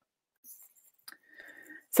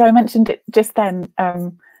 So I mentioned it just then,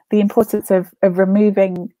 the importance of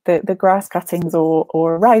removing the grass cuttings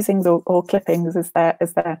or risings or clippings, as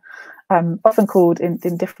they're often called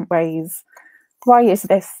in different ways. Why is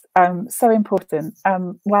this so important?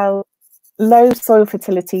 Well, low soil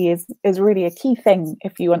fertility is really a key thing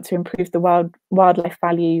if you want to improve the wildlife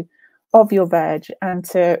value of your verge and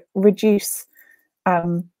to reduce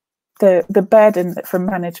the burden from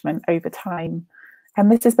management over time.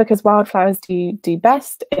 And this is because wildflowers do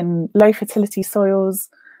best in low fertility soils.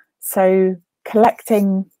 So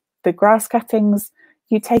collecting the grass cuttings,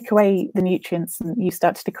 you take away the nutrients and you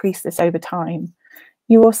start to decrease this over time.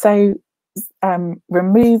 You also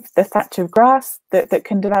remove the thatch of grass that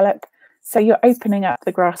can develop. So you're opening up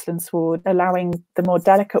the grassland sward, allowing the more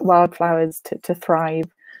delicate wildflowers to thrive.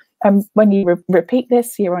 And when you repeat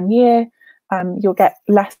this year on year, you'll get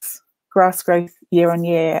less grass growth year on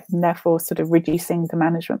year, and therefore sort of reducing the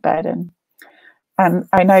management burden. And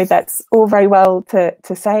I know that's all very well to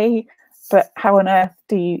say, but how on earth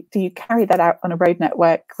do you carry that out on a road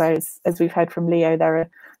network? Whereas, as we've heard from Leo, there are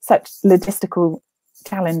such logistical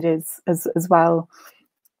challenges as well.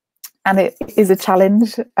 And it is a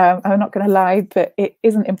challenge, I'm not going to lie, but it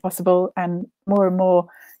isn't impossible. And more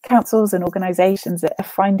councils and organisations are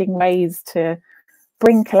finding ways to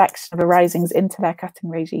bring collection of arisings into their cutting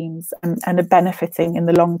regimes and are benefiting in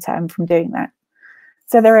the long term from doing that.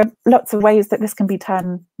 So there are lots of ways that this can be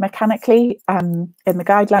done mechanically. In the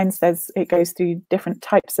guidelines, it goes through different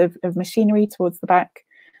types of machinery towards the back.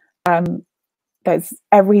 There's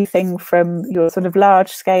everything from your sort of large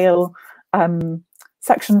scale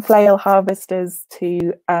suction flail harvesters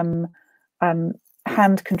to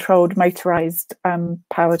hand controlled motorized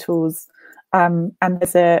power tools. And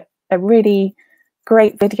there's a really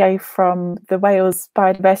great video from the Wales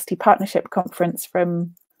Biodiversity Partnership Conference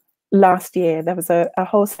from last year. There was a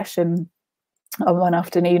whole session on one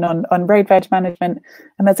afternoon on road veg management,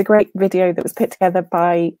 and there's a great video that was put together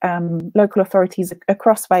by local authorities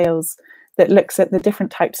across Wales that looks at the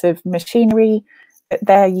different types of machinery that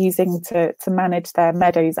they're using to manage their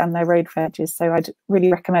meadows and their road verges. So I'd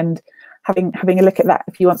really recommend having a look at that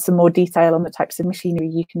if you want some more detail on the types of machinery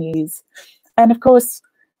you can use. And of course,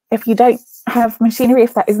 if you don't have machinery,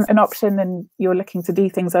 if that isn't an option and you're looking to do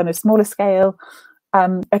things on a smaller scale,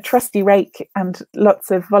 a trusty rake and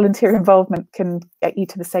lots of volunteer involvement can get you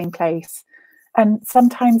to the same place. And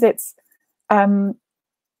sometimes it's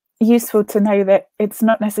useful to know that it's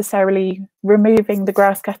not necessarily removing the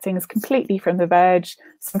grass cuttings completely from the verge.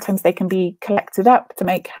 Sometimes they can be collected up to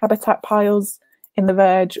make habitat piles in the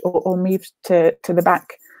verge, or moved to the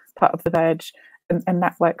back part of the verge, and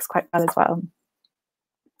that works quite well as well.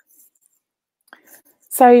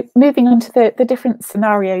 So moving on to the different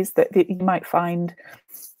scenarios that you might find.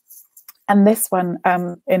 And this one,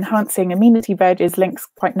 enhancing amenity verges, links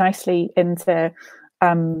quite nicely into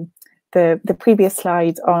the previous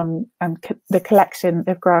slide on the collection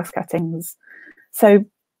of grass cuttings. So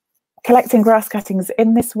collecting grass cuttings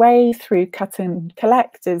in this way through cut and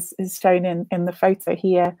collect, is shown in the photo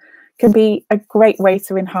here, can be a great way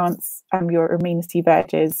to enhance your amenity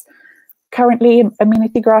verges. Currently,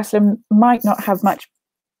 amenity grassland might not have much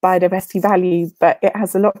biodiversity value, but it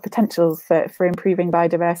has a lot of potential for improving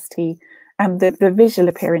biodiversity and the visual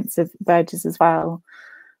appearance of verges as well.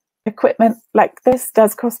 Equipment like this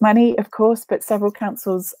does cost money, of course, but several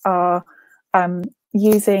councils are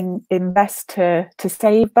using invest to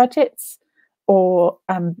save budgets, or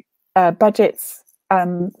budgets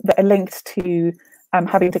that are linked to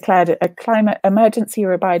having declared a climate emergency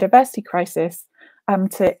or a biodiversity crisis,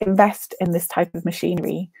 to invest in this type of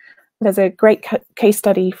machinery. There's a great case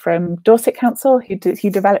study from Dorset Council who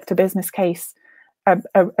developed a business case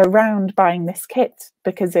around buying this kit,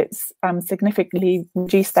 because it's significantly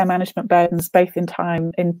reduced their management burdens, both in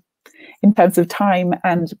terms of time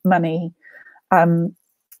and money.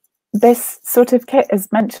 This sort of kit,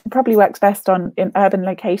 as mentioned, probably works best in urban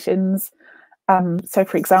locations. So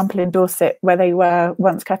for example, in Dorset, where they were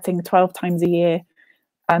once cutting 12 times a year,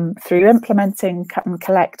 through implementing cut and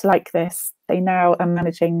collect like this, they now are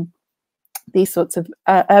managing these sorts of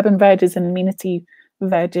urban verges and amenity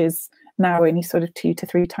verges now only sort of 2 to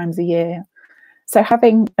 3 times a year. So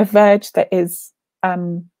having a verge that is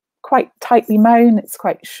quite tightly mown, it's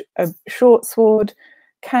quite a short sward,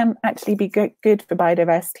 can actually be good for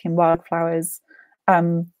biodiversity and wildflowers.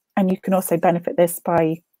 And you can also benefit this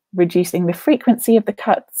by reducing the frequency of the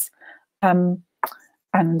cuts, and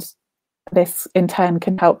this in turn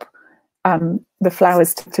can help the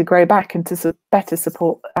flowers to grow back and to better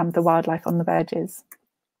support the wildlife on the verges.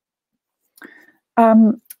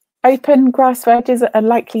 Open grass verges are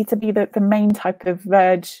likely to be the main type of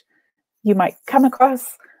verge you might come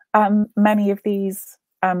across. Many of these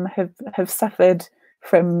have suffered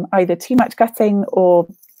from either too much cutting or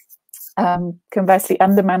conversely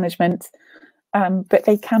under management, but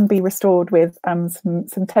they can be restored with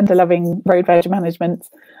some tender loving road verge management.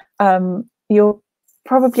 You'll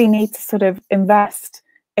probably need to sort of invest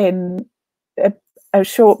in a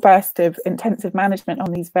short burst of intensive management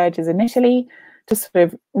on these verges initially, to sort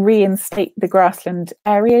of reinstate the grassland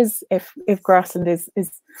areas if grassland is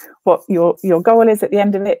what your goal is at the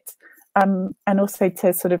end of it, and also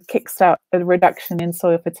to sort of kickstart a reduction in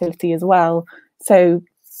soil fertility as well. So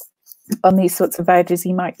on these sorts of verges,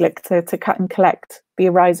 you might look to cut and collect the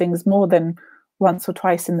arisings more than once or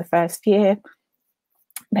twice in the first year,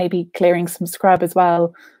 maybe clearing some scrub as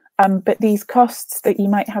well. But these costs that you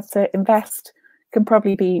might have to invest can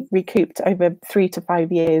probably be recouped over 3 to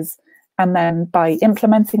 5 years. And then by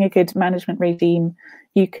implementing a good management regime,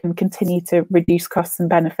 you can continue to reduce costs and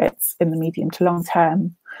benefits in the medium to long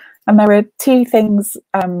term. And there are 2 things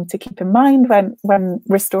to keep in mind when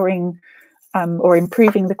restoring or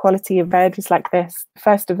improving the quality of verges like this.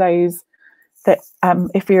 First of those, that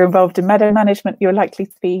if you're involved in meadow management, you're likely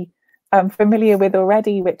to be familiar with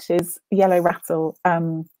already, which is yellow rattle,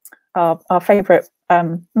 our favourite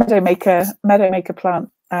meadow maker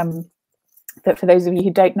plant. That, for those of you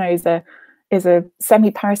who don't know, is a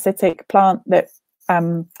semi-parasitic plant that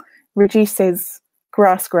reduces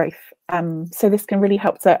grass growth. So this can really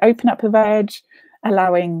help to open up a verge,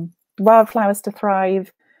 allowing wildflowers to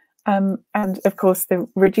thrive. And of course, the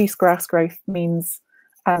reduced grass growth means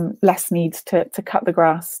less need to cut the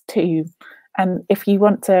grass too. And if you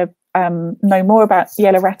want to know more about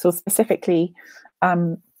yellow rattle specifically,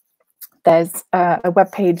 there's a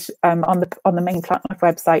webpage on the main Plant Life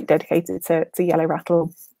website dedicated to yellow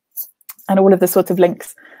rattle, and all of the sort of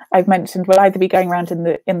links I've mentioned will either be going around in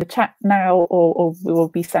the chat now, or will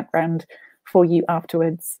be sent around for you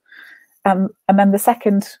afterwards. And then the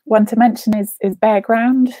second one to mention is bare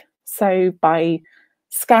ground. So by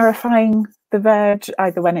scarifying the verge,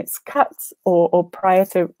 either when it's cut or prior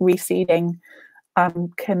to reseeding,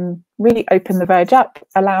 can really open the verge up,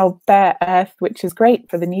 allow bare earth, which is great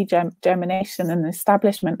for the new germination and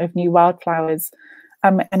establishment of new wildflowers,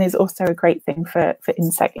 and is also a great thing for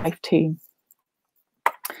insect life too.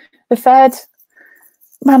 The third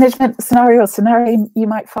management scenario you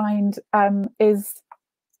might find is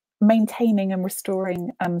maintaining and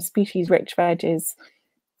restoring species-rich verges.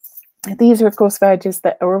 These are, of course, verges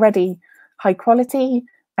that are already high quality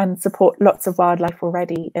and support lots of wildlife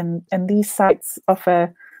already, and these sites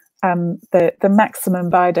offer the maximum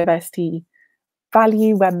biodiversity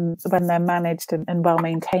value when they're managed and well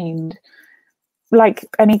maintained. Like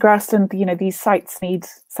any grassland, these sites need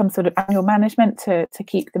some sort of annual management to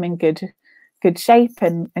keep them in good shape,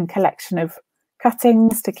 and collection of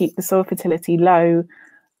cuttings to keep the soil fertility low.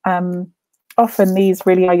 Often these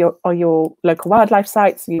really are your local wildlife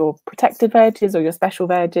sites, your protected verges or your special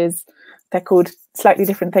verges. They're called slightly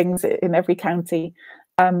different things in every county.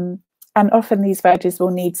 And often these verges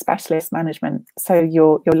will need specialist management. So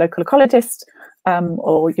your local ecologist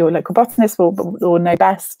or your local botanist will know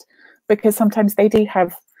best, because sometimes they do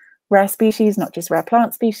have rare species, not just rare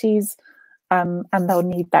plant species, and they'll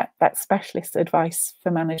need that specialist advice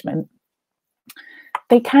for management.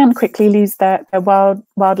 They can quickly lose their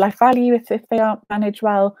wildlife value if they aren't managed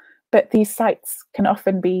well, but these sites can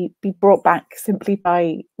often be brought back simply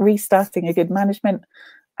by restarting a good management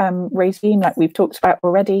regime, like we've talked about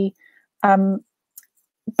already,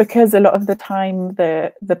 because a lot of the time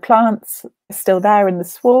the plants are still there in the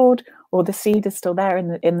sward, or the seed is still there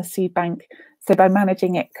in the seed bank. So by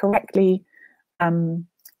managing it correctly,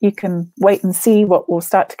 you can wait and see what will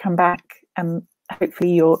start to come back, and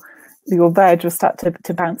hopefully your verge will start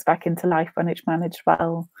to bounce back into life when it's managed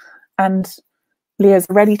well. And Leah's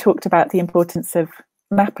already talked about the importance of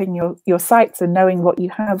mapping your sites and knowing what you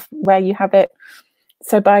have, where you have it.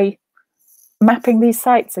 So by mapping these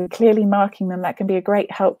sites and clearly marking them, that can be a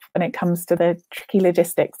great help when it comes to the tricky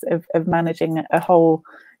logistics of managing a whole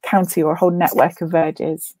county or a whole network of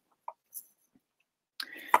verges.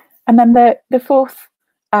 And then the fourth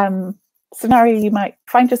scenario you might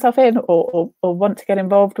find yourself in or want to get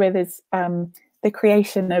involved with is the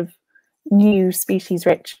creation of new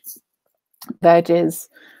species-rich verges.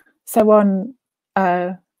 So on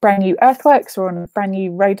brand new earthworks or on brand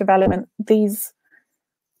new road development, these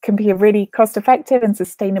can be a really cost-effective and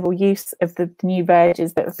sustainable use of the new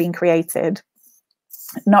verges that have been created,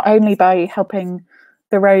 not only by helping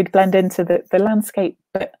the road blend into the landscape,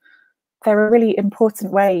 but they're a really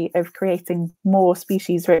important way of creating more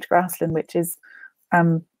species-rich grassland, which is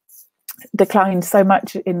declined so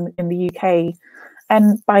much in the UK.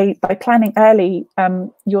 And by planning early,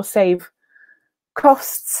 you'll save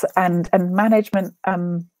costs and management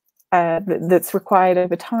that's required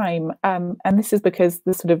over time. And this is because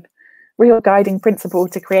the sort of real guiding principle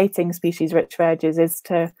to creating species-rich verges is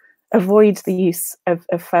to avoid the use of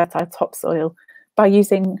fertile topsoil. By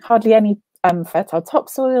using hardly any fertile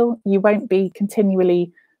topsoil, you won't be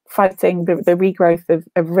continually fighting the regrowth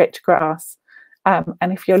of rich grass.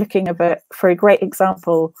 And if you're looking for a great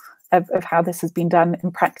example of how this has been done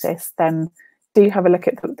in practice, then do have a look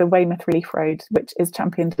at the Weymouth Relief Road, which is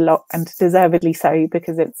championed a lot, and deservedly so,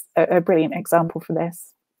 because it's a brilliant example for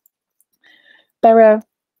this. There are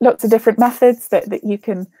lots of different methods that you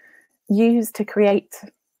can use to create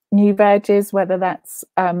new verges, whether that's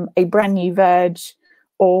a brand new verge,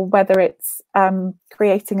 or whether it's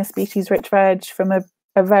creating a species-rich verge from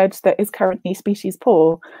a verge that is currently species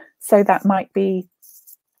poor. So that might be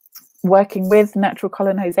working with natural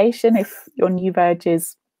colonization if your new verge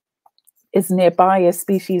is nearby a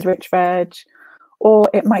species-rich verge, or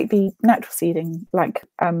it might be natural seeding, like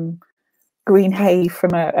green hay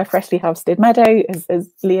from a freshly harvested meadow,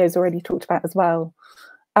 as Leah's already talked about as well.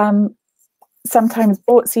 Sometimes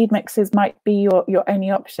bought seed mixes might be your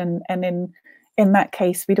only option, and in that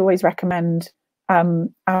case, we'd always recommend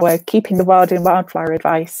our keeping the wild in wildflower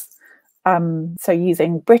advice. So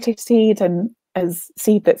using British seed and as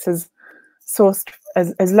seed that's as sourced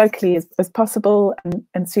as locally as possible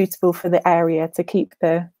and suitable for the area to keep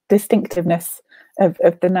the distinctiveness of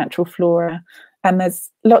the natural flora. And there's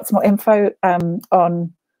lots more info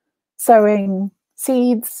on sowing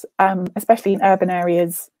seeds, especially in urban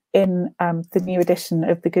areas, in the new edition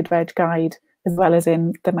of the Good Verge Guide, as well as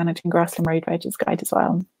in the Managing Grassland Road Verges Guide as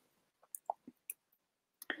well.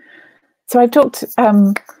 So I've talked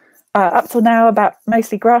up till now about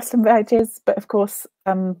mostly grassland verges, but of course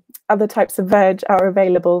other types of verge are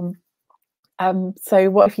available. So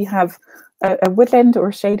what if you have a woodland or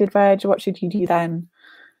a shaded verge? What should you do then?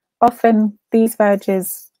 Often these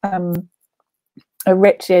verges are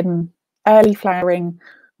rich in early flowering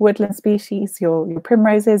woodland species, your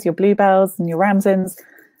primroses, your bluebells and your ramsons,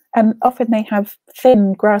 and often they have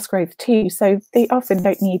thin grass growth too, so they often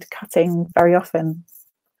don't need cutting very often.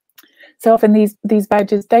 So often these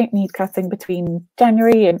verges don't need cutting between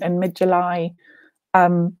January and mid-July,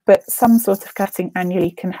 but some sort of cutting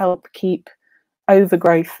annually can help keep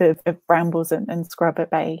overgrowth of brambles and scrub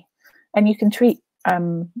at bay. And you can treat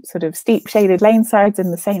sort of steep shaded lane sides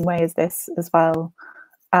in the same way as this as well.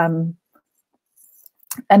 And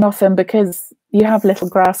often, because you have little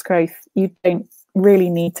grass growth, you don't really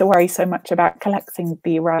need to worry so much about collecting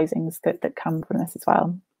the arisings that come from this as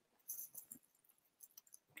well.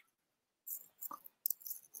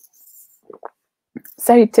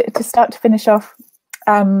 So to start to finish off,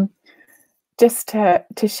 just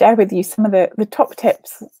to share with you some of the top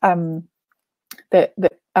tips that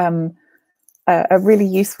are really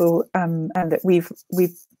useful and that we've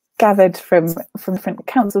gathered from different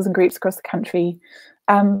councils and groups across the country.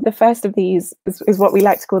 The first of these is what we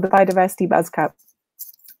like to call the biodiversity buzz cut.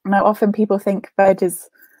 Now, often people think verges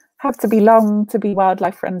have to be long to be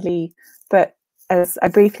wildlife friendly, but as I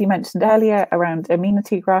briefly mentioned earlier around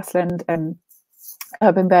amenity grassland and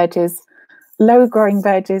urban verges, low growing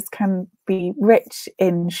verges can be rich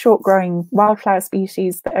in short growing wildflower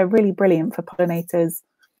species that are really brilliant for pollinators.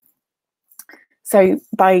 So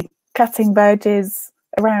by cutting verges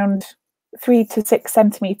around 3 to 6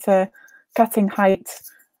 centimetre cutting height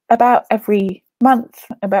about every month,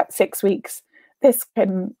 about 6 weeks, this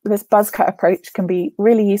buzz cut approach can be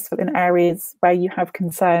really useful in areas where you have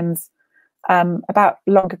concerns about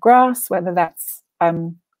longer grass, whether that's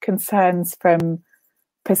concerns from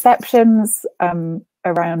perceptions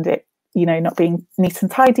around it, not being neat and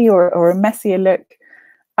tidy or a messier look,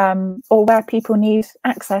 or where people need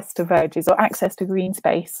access to verges or access to green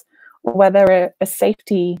space, or where there are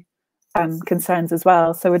safety concerns as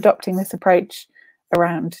well. So adopting this approach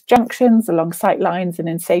around junctions, along sight lines and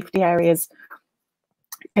in safety areas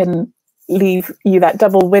can leave you that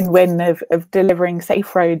double win-win of delivering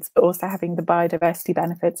safe roads, but also having the biodiversity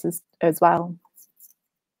benefits as well.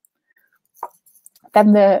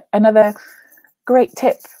 Then another great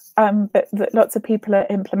tip that lots of people are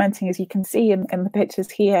implementing, as you can see in the pictures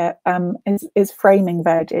here, is framing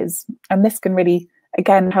verges. And this can really,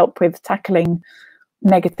 again, help with tackling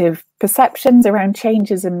negative perceptions around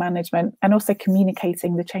changes in management and also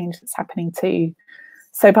communicating the change that's happening too.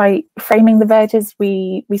 So by framing the verges,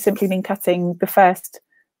 we simply mean cutting the first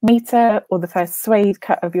metre or the first swathe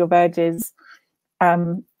cut of your verges,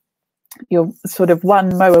 your sort of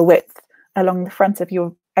 1 mower width along the front of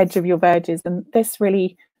your edge of your verges. And this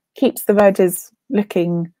really keeps the verges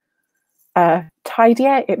looking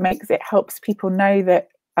tidier. It helps people know that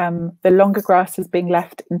the longer grass is being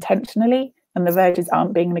left intentionally and the verges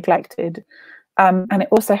aren't being neglected. And it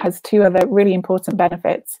also has 2 other really important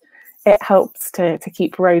benefits. It helps to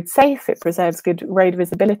keep roads safe. It preserves good road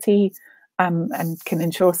visibility and can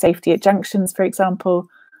ensure safety at junctions, for example.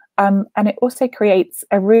 And it also creates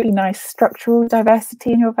a really nice structural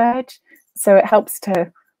diversity in your verge. So it helps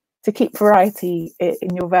to keep variety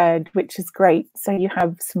in your verge, which is great. So you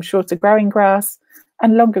have some shorter growing grass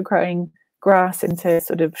and longer growing grass into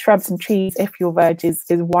sort of shrubs and trees if your verge is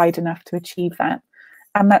wide enough to achieve that.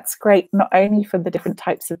 And that's great not only for the different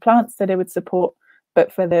types of plants that it would support,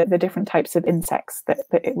 but for the different types of insects that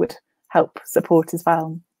it would help support as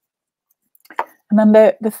well. And then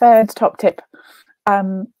the third top tip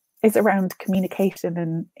is around communication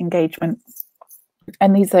and engagement.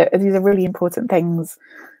 And these are really important things.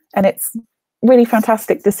 And it's really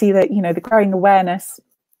fantastic to see that, the growing awareness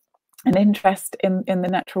and interest in the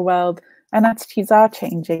natural world and attitudes are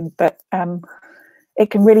changing, but it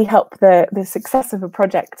can really help the success of a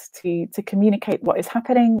project to communicate what is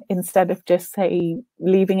happening instead of just, say,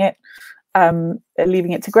 leaving it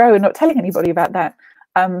to grow and not telling anybody about that.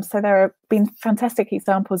 So there have been fantastic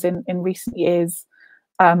examples in recent years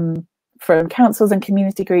from councils and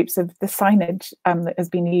community groups of the signage that has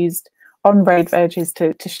been used on road verges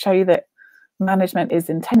to show that management is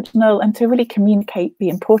intentional and to really communicate the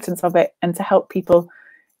importance of it and to help people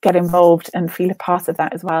get involved and feel a part of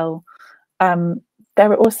that as well.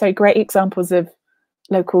 There are also great examples of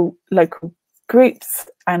local groups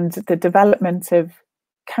and the development of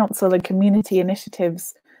council and community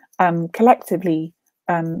initiatives collectively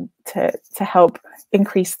to help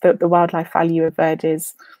increase the wildlife value of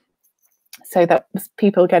verges. So that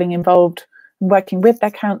people getting involved, working with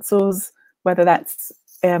their councils, whether that's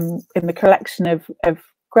in the collection of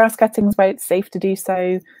grass cuttings where it's safe to do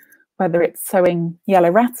so, whether it's sowing yellow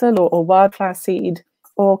rattle or wildflower seed,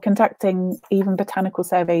 or conducting even botanical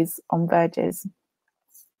surveys on verges.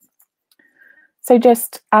 So I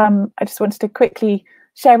just wanted to quickly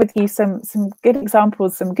share with you some good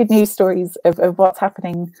examples, some good news stories of what's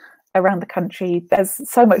happening around the country. There's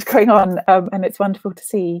so much going on and it's wonderful to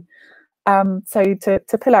see. So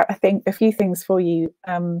to pull out, I think, a few things for you,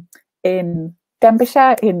 in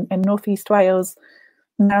Denbighshire, in North East Wales,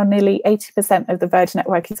 now nearly 80% of the verge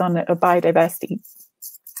network is on a biodiversity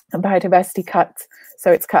cut.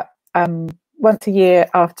 So it's cut once a year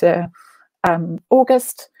after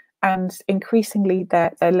August, and increasingly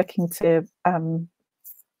they're looking to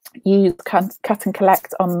use cut and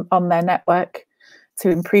collect on their network to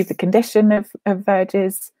improve the condition of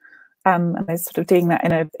verges, and they're sort of doing that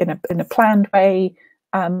in a planned way,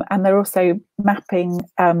 and they're also mapping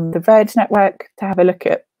the Verge network to have a look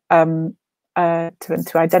at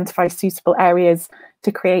to identify suitable areas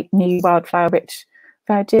to create new wildflower-rich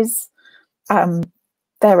verges.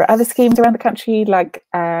 There are other schemes around the country, like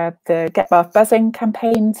the Get Bath Buzzing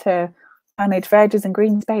campaign to manage verges and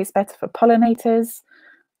green space better for pollinators.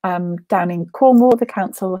 Down in Cornwall, the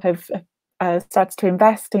council have started to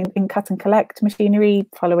invest in cut and collect machinery,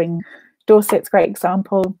 following Dorset's great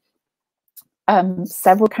example.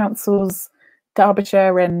 Several councils,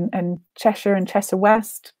 Derbyshire and Cheshire and Cheshire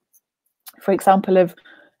West, for example,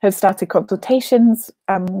 have started consultations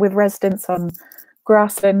with residents on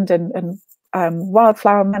grassland and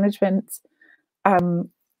wildflower management.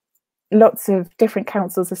 Lots of different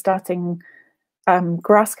councils are starting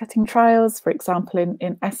grass cutting trials, for example,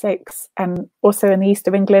 in Essex, and also in the east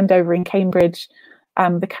of England, over in Cambridge.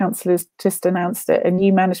 The council has just announced a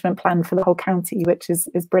new management plan for the whole county, which is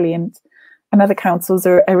brilliant. And other councils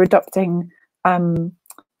are adopting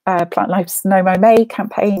Plant Life's No Mow May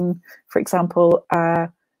campaign. For example,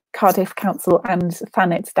 Cardiff Council and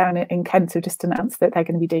Thanet down in Kent have just announced that they're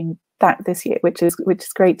going to be doing that this year, which is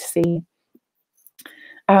great to see.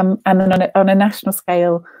 And then on a national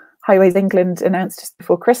scale, Highways England announced just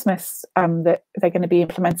before Christmas that they're going to be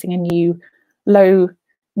implementing a new low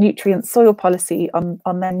nutrient soil policy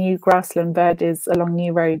on their new grassland verges along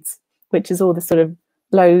new roads, which is all the sort of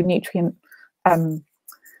low nutrient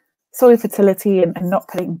soil fertility and not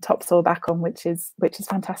putting topsoil back on, which is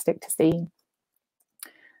fantastic to see.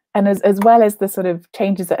 And as well as the sort of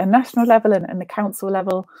changes at a national level and the council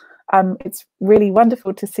level, it's really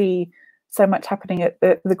wonderful to see so much happening at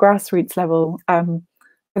the grassroots level,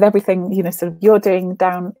 with everything, you know, sort of you're doing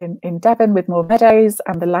down in Devon with Moor Meadows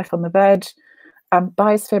and the Life on the Verge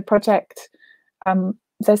Biosphere project.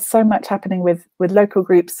 There's so much happening with local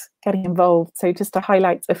groups getting involved. So just to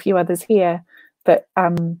highlight a few others here that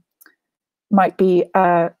might be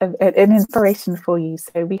an inspiration for you.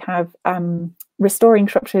 So we have Restoring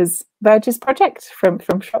Shropshire's Verges project from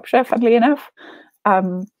Shropshire, funnily enough,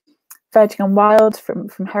 Verging on Wild from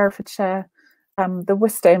Herefordshire, the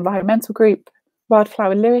Worcester Environmental Group,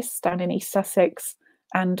 Wildflower Lewis down in East Sussex,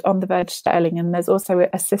 and On the Verge Stirling. And there's also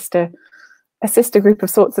a sister group of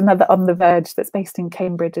sorts, another On the Verge that's based in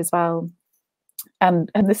Cambridge as well. And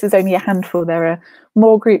this is only a handful. There are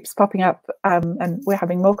more groups popping up, and we're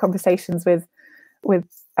having more conversations with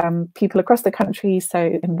people across the country.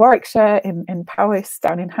 So in Warwickshire, in Powys,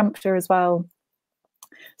 down in Hampshire as well.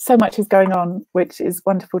 So much is going on, which is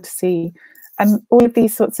wonderful to see. And all of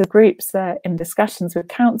these sorts of groups are in discussions with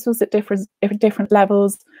councils at different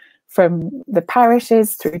levels, from the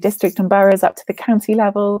parishes through district and boroughs up to the county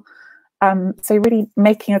level. So really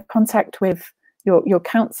making a contact with your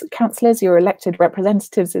councillors, your elected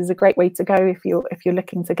representatives, is a great way to go if you're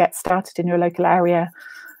looking to get started in your local area.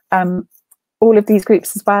 All of these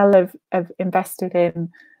groups as well have invested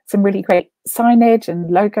in some really great signage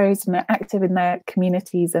and logos, and are active in their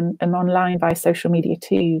communities and online via social media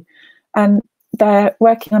too. And they're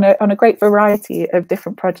working on a great variety of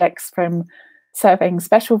different projects, from surveying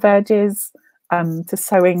special verges to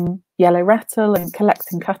sowing yellow rattle and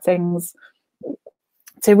collecting cuttings,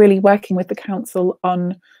 to really working with the council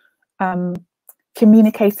on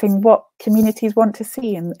communicating what communities want to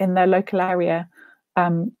see in their local area,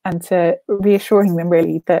 and to reassuring them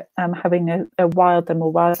really that having a wild and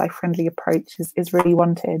more wildlife friendly approach is really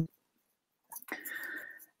wanted.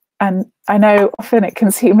 And I know often it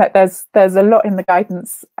can seem like there's a lot in the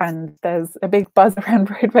guidance and there's a big buzz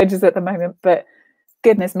around road verges at the moment, but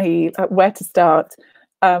goodness me, where to start?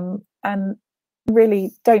 And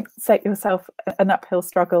really don't set yourself an uphill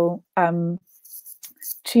struggle.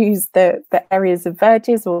 Choose the areas of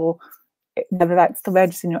verges, or whether that's the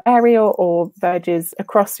verges in your area or verges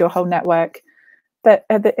across your whole network, that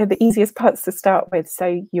are the easiest parts to start with.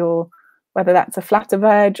 So whether that's a flatter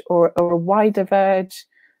verge or a wider verge,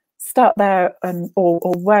 start there or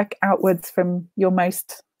work outwards from your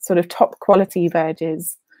most sort of top quality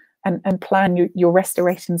verges, and plan your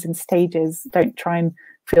restorations in stages. Don't try and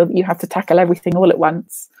feel that you have to tackle everything all at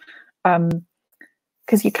once,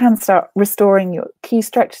 because you can start restoring your key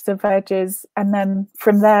stretches of verges, and then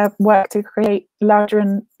from there work to create larger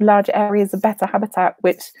and larger areas of better habitat,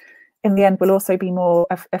 which in the end will also be more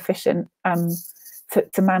efficient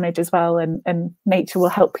to manage as well, and nature will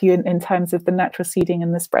help you in terms of the natural seeding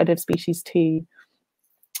and the spread of species too.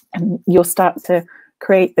 And you'll start to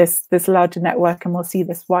create this larger network, and we'll see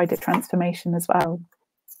this wider transformation as well.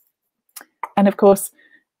 And of course,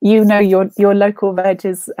 you know your local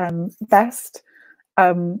verges best.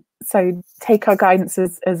 So take our guidance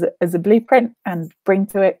as a blueprint and bring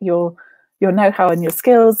to it your know-how and your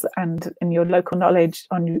skills and your local knowledge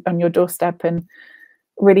on your doorstep, and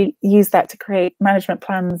really use that to create management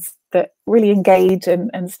plans that really engage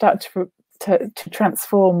and start to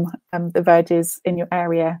transform the verges in your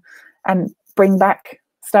area, and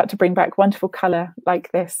start to bring back wonderful colour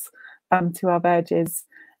like this to our verges.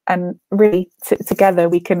 And really together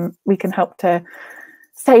we can help to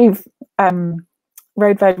save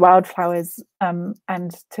road verge wildflowers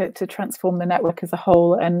and to transform the network as a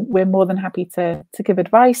whole. And we're more than happy to give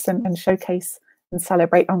advice and showcase and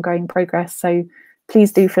celebrate ongoing progress. So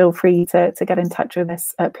please do feel free to get in touch with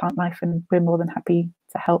us at Plant Life, and we're more than happy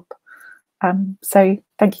to help. So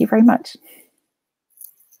thank you very much.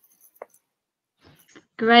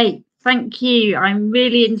 Great, thank you. I'm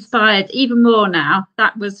really inspired even more now.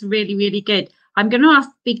 That was really, really good. I'm going to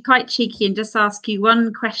be quite cheeky and just ask you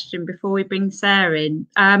one question before we bring Sarah in.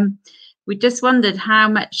 We just wondered how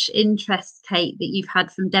much interest, Kate, that you've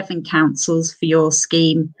had from Devon councils for your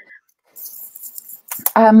scheme.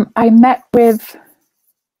 I met with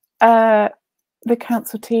the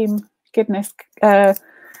council team. Goodness, the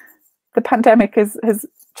pandemic has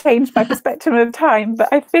changed my perspective of time, but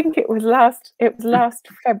I think it was last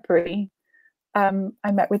February.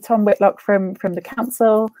 I met with Tom Whitlock from the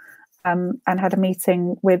council and had a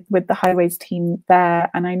meeting with the highways team there.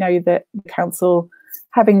 And I know that the council,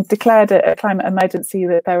 having declared a climate emergency,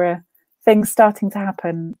 that there are things starting to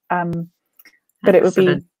happen. But it would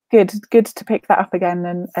be good to pick that up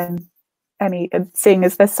again, and seeing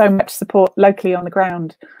as there's so much support locally on the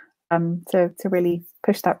ground to really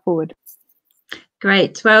push that forward.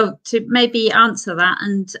 Great. Well, to maybe answer that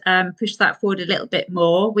and push that forward a little bit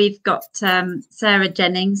more, we've got Sarah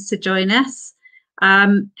Jennings to join us,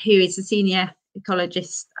 who is a senior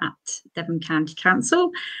ecologist at Devon County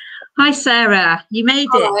Council. Hi, Sarah. You made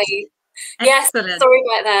it. Hi. Yes, sorry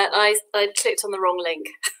about that. I clicked on the wrong link.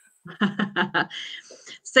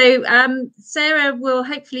 So Sarah will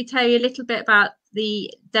hopefully tell you a little bit about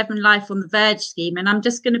the Devon Life on the Verge scheme, and I'm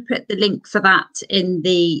just going to put the link for that in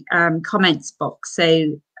the comments box,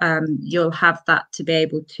 so you'll have that to be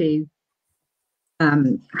able to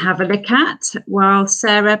have a look at, while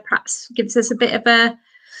Sarah perhaps gives us a bit of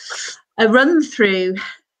a run through.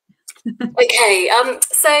 Okay,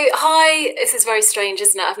 so hi, this is very strange,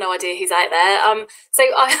 isn't it? I have no idea who's out there. So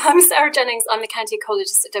I'm Sarah Jennings. I'm the county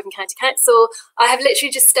ecologist at Devon County Council. I have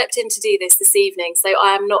literally just stepped in to do this evening, so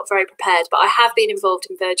I am not very prepared, but I have been involved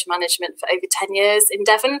in verge management for over 10 years in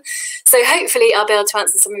Devon. So hopefully I'll be able to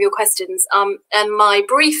answer some of your questions. And my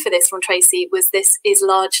brief for this one, Tracy, was this is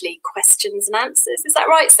largely questions and answers. Is that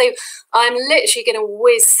right? So I'm literally going to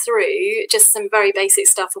whiz through just some very basic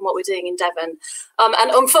stuff on what we're doing in Devon.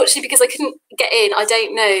 And unfortunately, because I couldn't get in, I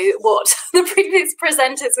don't know what the previous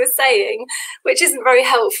presenters were saying, which isn't very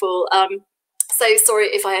helpful. So sorry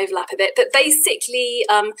if I overlap a bit, but basically,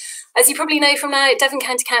 as you probably know from now, Devon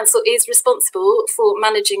County Council is responsible for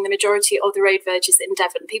managing the majority of the road verges in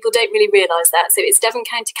Devon. People don't really realise that. So it's Devon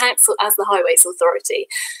County Council as the Highways Authority.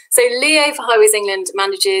 So Leo for Highways England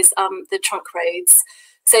manages the trunk roads.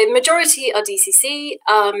 So the majority are DCC.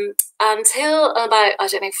 Until about, I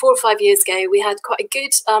don't know, 4 or 5 years ago, we had quite a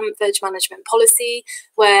good verge management policy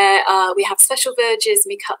where we have special verges and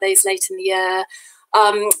we cut those late in the year.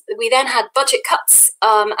 We then had budget cuts,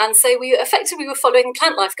 and so we effectively were following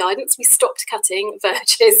Plant Life guidance. We stopped cutting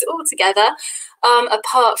verges altogether,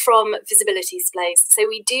 apart from visibility displays. So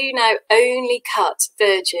we do now only cut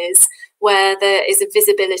verges where there is a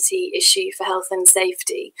visibility issue for health and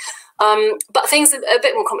safety. But things are a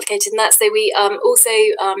bit more complicated than that. So we also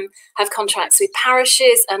have contracts with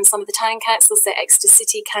parishes, and some of the town councils, so Exeter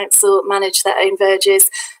City Council, manage their own verges.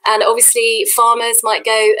 And obviously farmers might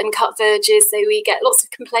go and cut verges. So we get lots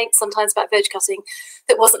of complaints sometimes about verge cutting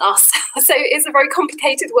that wasn't us. So it's a very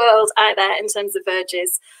complicated world out there in terms of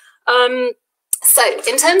verges. So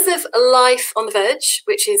in terms of life on the verge,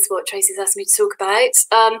 which is what Tracy's asked me to talk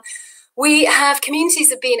about, we have communities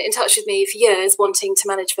have been in touch with me for years wanting to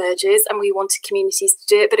manage verges, and we wanted communities to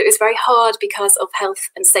do it, but it was very hard because of health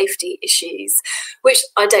and safety issues, which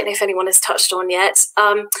I don't know if anyone has touched on yet.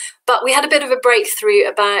 But we had a bit of a breakthrough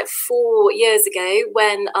about 4 years ago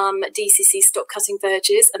when DCC stopped cutting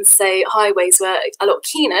verges, and so highways were a lot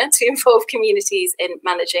keener to involve communities in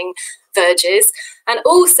managing verges. And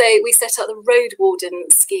also we set up the road warden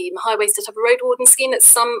scheme. Highways set up a road warden scheme that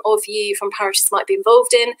some of you from parishes might be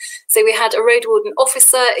involved in. So we had a road warden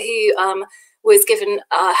officer who was given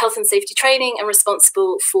health and safety training and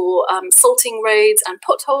responsible for salting roads and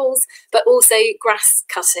potholes, but also grass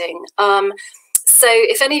cutting. So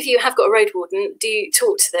if any of you have got a road warden, do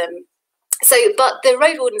talk to them. So, but the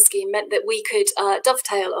road warden scheme meant that we could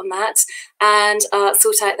dovetail on that and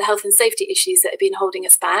sort out the health and safety issues that have been holding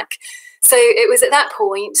us back. So it was at that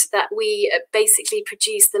point that we basically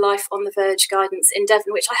produced the Life on the Verge guidance in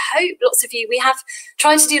Devon, which I hope lots of you, we have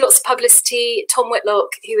tried to do lots of publicity. Tom Whitlock,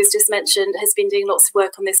 who was just mentioned, has been doing lots of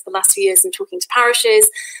work on this for the last few years and talking to parishes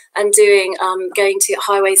and doing going to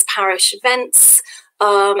Highways parish events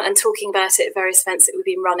and talking about it at various events that we've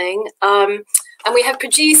been running. And we have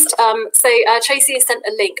produced, Tracy has sent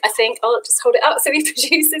a link, I think, I'll just hold it up. So we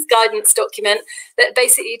produced this guidance document that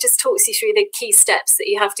basically just talks you through the key steps that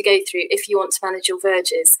you have to go through if you want to manage your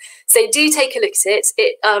verges. So do take a look at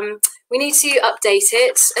it. We need to update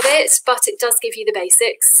it a bit, but it does give you the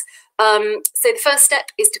basics. So the first step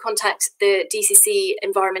is to contact the DCC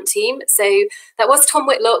environment team. So that was Tom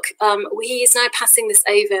Whitlock. He is now passing this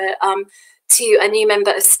over to a new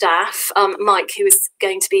member of staff, Mike, who is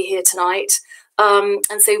going to be here tonight. And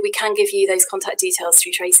so we can give you those contact details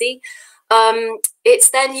through Tracy. It's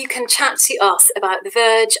then you can chat to us about the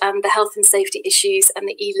Verge and the health and safety issues and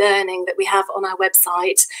the e-learning that we have on our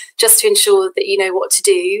website, just to ensure that you know what to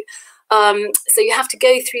do. So you have to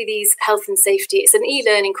go through these health and safety. It's an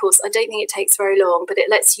e-learning course. I don't think it takes very long, but it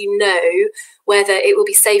lets you know whether it will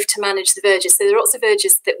be safe to manage the verges. So there are lots of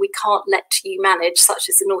verges that we can't let you manage, such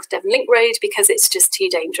as the North Devon Link Road, because it's just too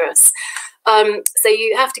dangerous. So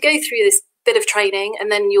you have to go through this bit of training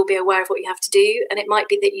and then you'll be aware of what you have to do. And it might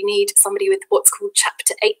be that you need somebody with what's called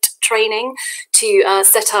Chapter 8 training to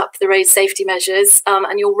set up the road safety measures,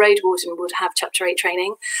 and your road warden would have Chapter 8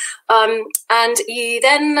 training. And you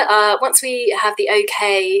then, once we have the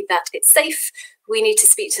okay that it's safe, we need to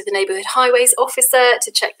speak to the neighbourhood highways officer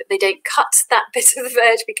to check that they don't cut that bit of the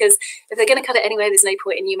verge, because if they're going to cut it anyway, there's no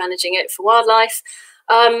point in you managing it for wildlife.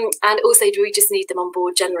 And also, do we just need them on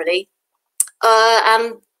board generally?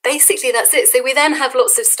 And basically that's it. So we then have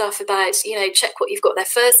lots of stuff about, you know, check what you've got there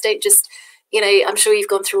first. Don't just, you know, I'm sure you've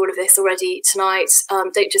gone through all of this already tonight.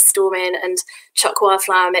 Don't just storm in and chuck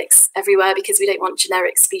wildflower mix everywhere, because we don't want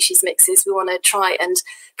generic species mixes. We want to try and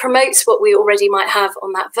promote what we already might have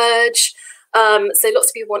on that verge. So lots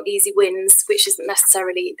of people want easy wins, which isn't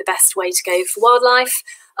necessarily the best way to go for wildlife.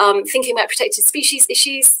 Thinking about protected species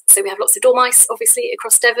issues. So we have lots of dormice, obviously,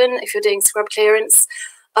 across Devon if you're doing scrub clearance.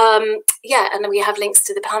 Yeah, and then we have links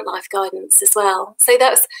to the plant life guidance as well. So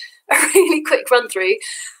that's a really quick run through.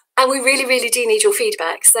 And we really, really do need your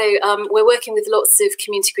feedback. So we're working with lots of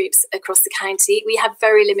community groups across the county. We have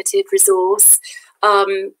very limited resource. But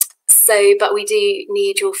we do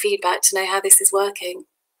need your feedback to know how this is working.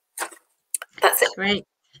 That's it. Great.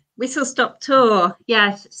 Whistle Stop Tour.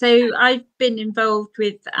 Yes. So I've been involved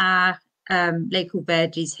with our local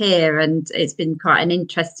verges here, and it's been quite an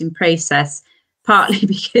interesting process, partly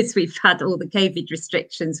because we've had all the COVID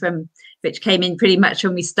restrictions which came in pretty much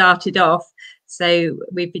when we started off. So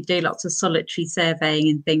we've been doing lots of solitary surveying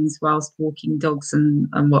and things whilst walking dogs and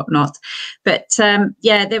whatnot. But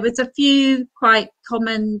yeah, there was a few quite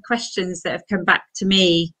common questions that have come back to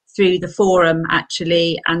me through the forum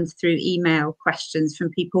actually, and through email questions from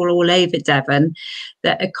people all over Devon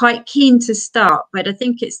that are quite keen to start. But I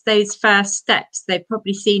think it's those first steps. They've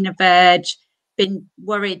probably seen a verge, been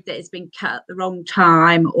worried that it's been cut at the wrong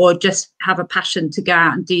time, or just have a passion to go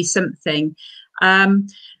out and do something.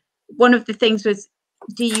 One of the things was,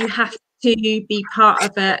 do you have to be part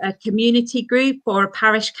of a community group or a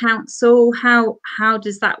parish council? How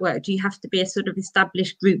does that work? Do you have to be a sort of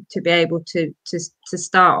established group to be able to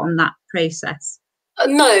start on that process?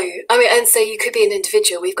 No, I mean, and so you could be an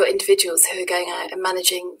individual. We've got individuals who are going out and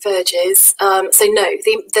managing verges. So no,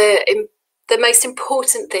 the most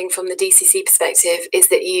important thing from the DCC perspective is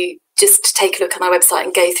that you just take a look on our website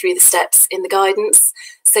and go through the steps in the guidance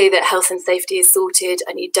so that health and safety is sorted,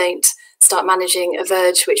 and you don't start managing a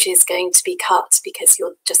verge which is going to be cut, because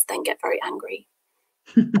you'll just then get very angry.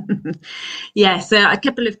 Yeah, so a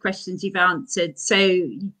couple of questions you've answered. So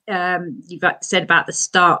you've said about the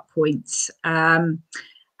start points and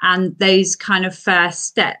those kind of first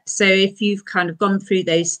steps. So if you've kind of gone through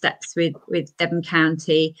those steps with Devon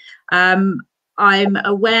County, I'm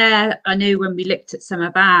aware, I know when we looked at some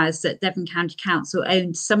of ours, that Devon County Council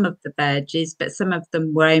owned some of the verges, but some of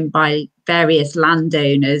them were owned by various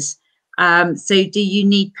landowners. So do you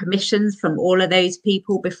need permissions from all of those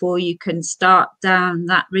people before you can start down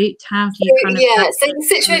that route? How do you kind of... Yeah, so the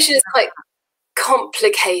situation is quite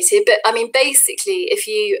complicated, but I mean, basically, if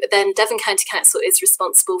you then, Devon County Council is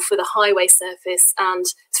responsible for the highway surface and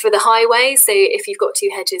for the highway. So if you've got 2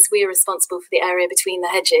 hedges, we're responsible for the area between the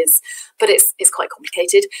hedges, but it's quite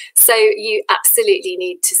complicated. So you absolutely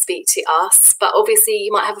need to speak to us. But obviously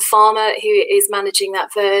you might have a farmer who is managing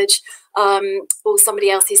that verge, or somebody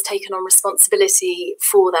else who's taken on responsibility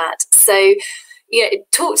for that. So, you know,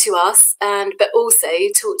 talk to us, but also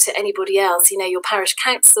talk to anybody else, you know, your parish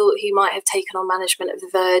council who might have taken on management of the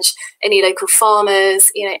verge, any local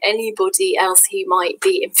farmers, you know, anybody else who might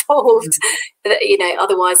be involved, you know,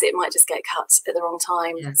 otherwise it might just get cut at the wrong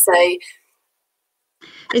time. Yeah. So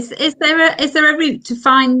is there a route to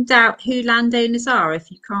find out who landowners are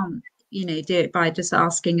if you can't, you know, do it by just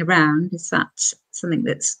asking around? Is that something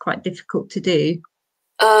that's quite difficult to do?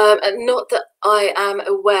 Not that I am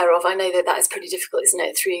aware of. I know that is pretty difficult, isn't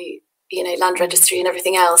it, through, you know, land registry and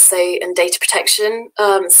everything else, so, and data protection.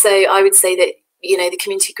 So I would say that, you know, the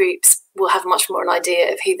community groups will have much more an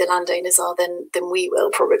idea of who the landowners are than we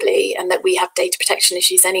will probably, and that we have data protection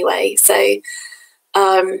issues anyway. So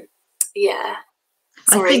yeah.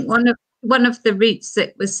 Sorry. I think one of the routes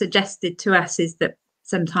that was suggested to us is that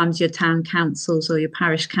sometimes your town councils or your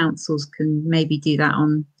parish councils can maybe do that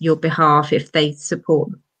on your behalf if they support,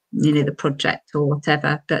 you know, the project or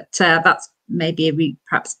whatever. But that's maybe a route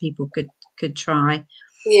perhaps people could try.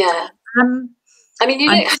 Yeah. I mean, you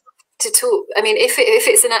don't have to talk. I mean, if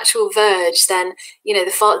it's an actual verge, then, you know,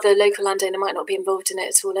 the local landowner might not be involved in it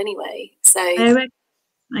at all anyway. So.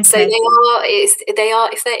 Okay. So they are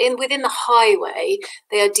if they're within the highway,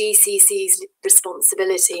 they are DCC's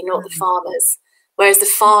responsibility, not the farmers. Whereas the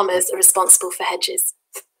farmers are responsible for hedges.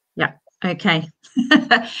 Yeah, okay.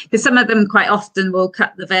 Because some of them quite often will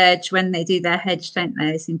cut the verge when they do their hedge, don't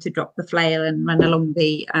they? They seem to drop the flail and run along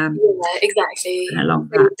the yeah, exactly. Along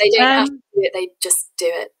they don't have to do it, they just do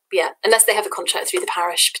it. Yeah, unless they have a contract through the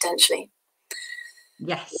parish potentially.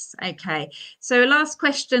 Yes, okay. So last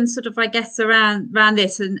question, sort of, I guess, around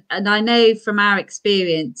this, and I know from our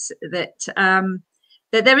experience that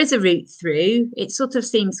that there is a route through. It sort of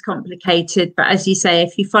seems complicated, but as you say,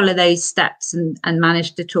 if you follow those steps and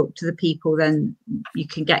manage to talk to the people, then you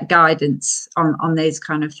can get guidance on those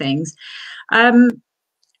kind of things.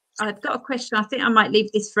 I've got a question. I think I might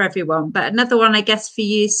leave this for everyone, but another one, I guess, for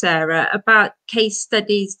you, Sarah, about case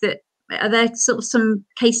studies. Are there sort of some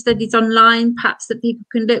case studies online, perhaps, that people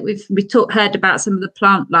can look? We've heard about some of the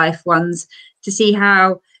plant life ones to see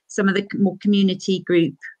how some of the more community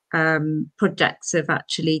group projects have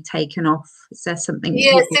actually taken off. Is there something?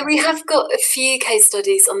 Yeah, so we have got a few case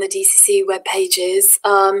studies on the DCC web pages,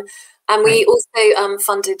 and we also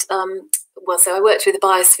funded. Well, so I worked with the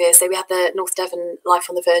Biosphere, so we had the North Devon Life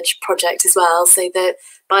on the Verge project as well. So the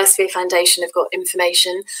Biosphere Foundation have got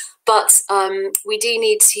information, but we do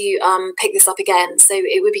need to pick this up again. So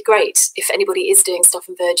it would be great if anybody is doing stuff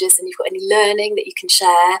in verges and you've got any learning that you can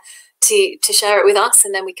share, to share it with us,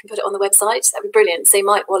 and then we can put it on the website. That'd be brilliant. So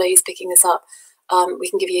Mike Waller, who's picking this up, we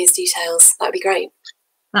can give you his details. That'd be great.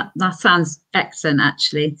 That sounds excellent,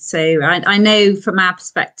 actually. So I know from our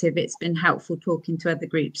perspective, it's been helpful talking to other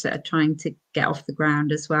groups that are trying to get off the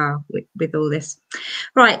ground as well with all this.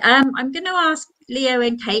 Right, I'm going to ask Leo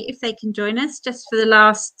and Kate if they can join us just for the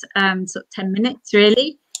last sort of 10 minutes,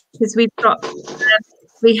 really, because we've got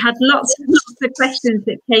we had lots of questions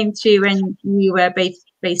that came through when you were both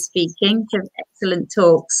speaking. So excellent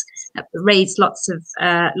talks, raised lots of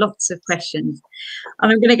questions.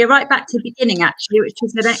 And I'm going to go right back to the beginning, actually, which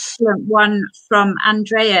was an excellent one from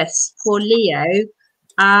Andreas for Leo.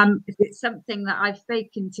 It's something that I've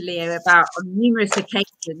spoken to Leo about on numerous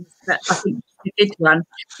occasions, but I think it's a good one.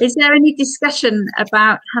 Is there any discussion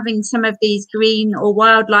about having some of these green or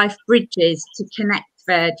wildlife bridges to connect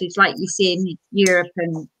verges like you see in Europe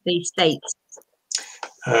and the States?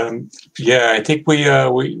 Yeah, I think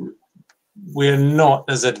we're not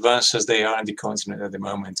as advanced as they are in the continent at the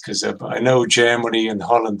moment, because I know Germany and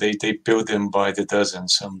Holland, they build them by the dozen.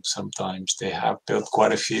 Sometimes they have built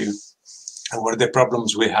quite a few. And one of the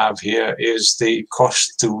problems we have here is the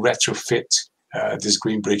cost to retrofit these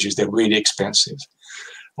green bridges. They're really expensive.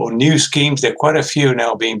 Or new schemes, there are quite a few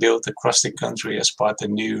now being built across the country as part of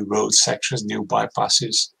new road sections, new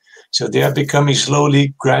bypasses. So they are becoming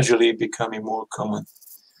gradually becoming more common.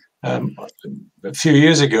 A few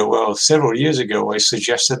years ago, well, several years ago, I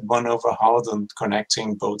suggested one over Howden,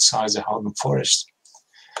 connecting both sides of Howden Forest.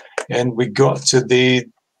 And we got to the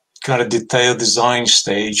kind of detailed design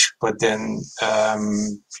stage, but then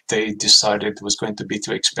they decided it was going to be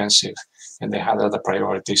too expensive and they had other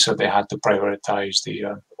priorities. So they had to prioritize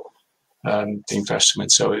the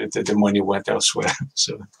investment. So the money went elsewhere.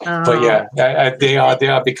 So, but yeah, they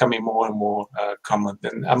are becoming more and more common.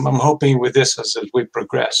 And I'm hoping with this, as we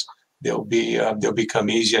progress, they'll become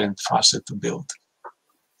easier and faster to build.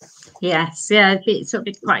 Yes, yeah, it's sort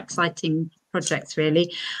of quite exciting projects,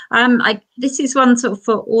 really. This is one sort of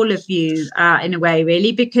for all of you in a way,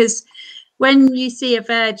 really, because when you see a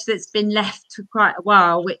verge that's been left for quite a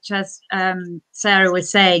while, which, as Sarah was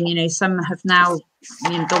saying, you know, some have now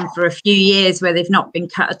gone for a few years where they've not been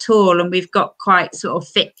cut at all, and we've got quite sort of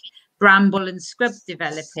thick bramble and scrub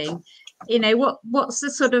developing. You know, what's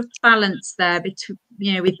the sort of balance there between,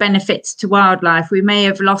 you know, with benefits to wildlife? We may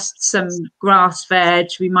have lost some grass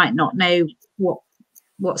verge. We might not know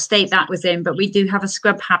what state that was in, but we do have a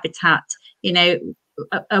scrub habitat. You know,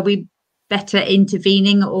 are we better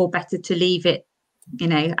intervening or better to leave it, you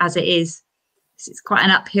know, as it is? It's quite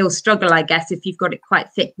an uphill struggle, I guess, if you've got it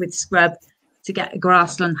quite thick with scrub to get a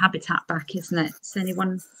grassland habitat back, isn't it? Is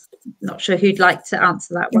anyone not sure who'd like to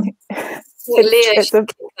answer that one? Well, Leo should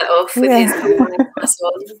kick that off with his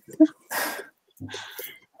one.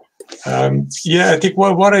 Yeah, I think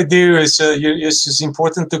what I do is it's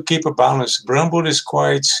important to keep a balance. Bramble is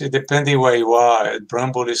quite, depending where you are,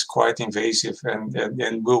 bramble is quite invasive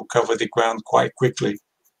and will cover the ground quite quickly.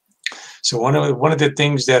 So one of the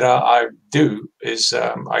things that I do is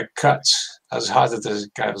I cut as hard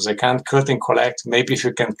as I can, cut and collect. Maybe if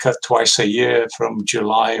you can cut twice a year from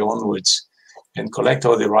July onwards and collect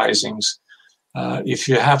all the risings. If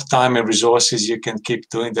you have time and resources, you can keep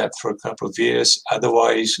doing that for a couple of years.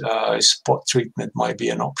 Otherwise, spot treatment might be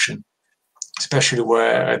an option, especially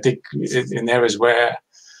where I think in areas where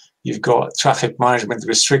you've got traffic management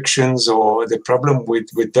restrictions, or the problem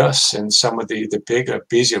with dust and some of the bigger,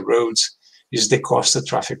 busier roads is the cost of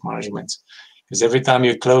traffic management. Because every time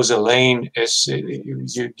you close a lane,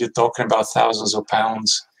 you're talking about thousands of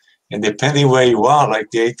pounds. And depending where you are, like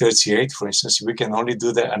the A38, for instance, we can only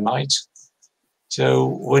do that at night.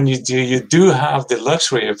 So when you do have the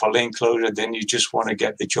luxury of a lane closure, then you just want to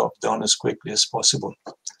get the job done as quickly as possible.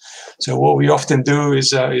 So what we often do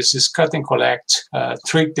is cut and collect,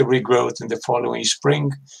 treat the regrowth in the following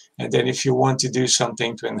spring, and then if you want to do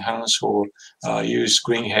something to enhance or use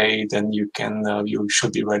green hay, then you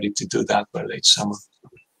should be ready to do that by late summer.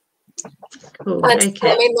 Cool. And,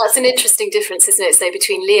 okay. I mean, that's an interesting difference, isn't it? So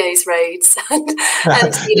between Leo's roads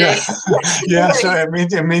and you know. Yeah. So I'm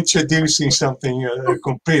introducing something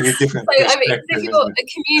completely different. So I mean, if you've got a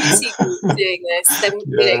community group doing this, then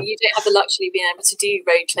you know you don't have the luxury of being able to do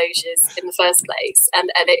road closures in the first place, and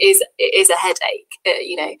it is a headache,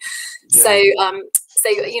 you know. Yeah. So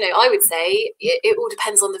you know, I would say it all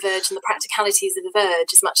depends on the verge and the practicalities of the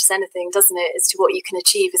verge as much as anything, doesn't it, as to what you can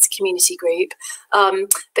achieve as a community group.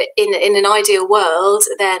 But in an ideal world,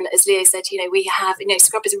 then, as Leo said, you know, we have, you know,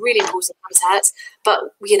 scrub is a really important habitat, but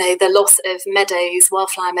you know, the loss of meadows,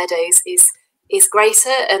 wildflower meadows, is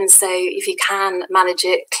greater, and so if you can manage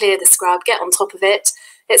it, clear the scrub, get on top of it.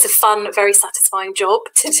 It's a fun, very satisfying job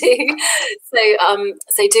to do.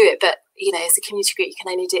 So do it, but you know, as a community group, you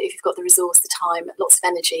can only do it if you've got the resource, the time, lots of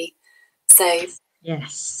energy. So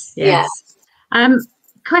yes. Yeah.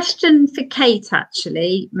 Question for Kate,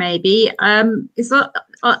 actually, maybe is that,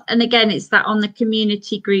 and again, it's that on the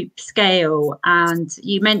community group scale, and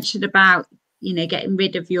you mentioned about, you know, getting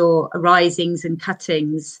rid of your arisings and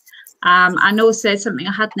cuttings. And also something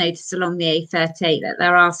I had noticed along the A38, that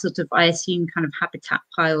there are sort of, I assume, kind of habitat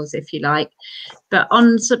piles, if you like, but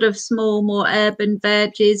on sort of small, more urban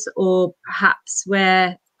verges, or perhaps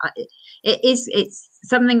where it's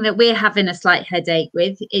something that we're having a slight headache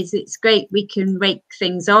with, is it's great we can rake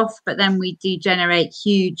things off, but then we do generate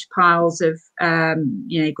huge piles of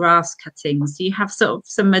you know, grass cuttings. Do you have sort of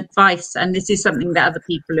some advice? And this is something that other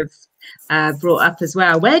people have brought up as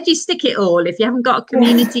well. Where do you stick it all if you haven't got a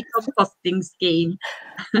community composting scheme?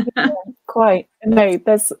 Yeah, quite. No,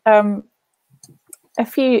 there's a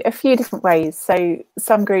few different ways. So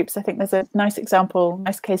some groups, I think there's a nice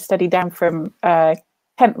case study down from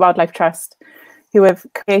Kent Wildlife Trust, who have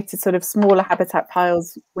created sort of smaller habitat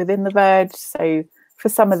piles within the verge. So for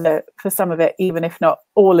some of it, even if not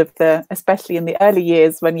all of the, especially in the early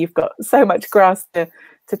years when you've got so much grass to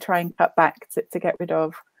try and cut back to get rid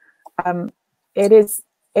of, it is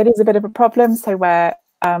a bit of a problem. So where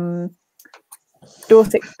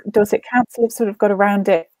Dorset Council have sort of got around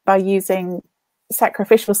it by using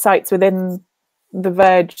sacrificial sites within the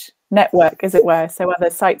verge network, as it were. So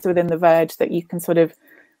other sites within the verge that you can sort of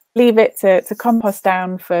leave it to compost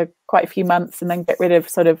down for quite a few months, and then get rid of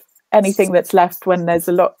sort of anything that's left when there's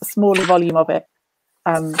a lot smaller volume of it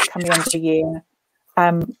coming onto the year.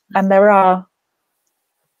 And there are,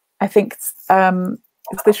 I think,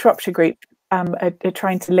 the Shropshire group are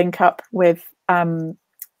trying to link up with the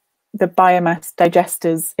biomass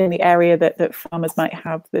digesters in the area that farmers might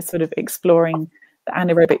have. They're sort of exploring the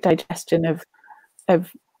anaerobic digestion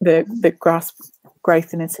of the grass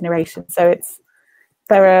growth and incineration. So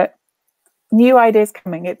there are new ideas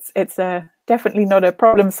coming. It's definitely not a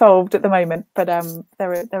problem solved at the moment, but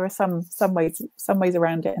there are some ways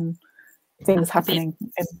around it and things happening.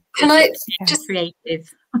 Can I just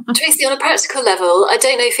creative? Tracy, on a practical level, I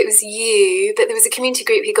don't know if it was you, but there was a community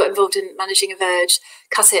group who got involved in managing a verge,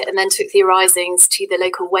 cut it, and then took the arisings to the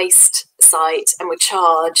local waste site and were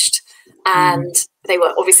charged. And they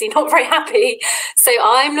were obviously not very happy. So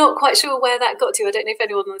I'm not quite sure where that got to. I don't know if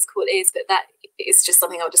anyone on this call is, but that is just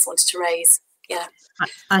something I just wanted to raise. Yeah,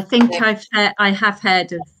 I think I have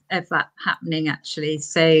heard of that happening actually.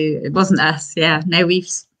 So it wasn't us. Yeah, no,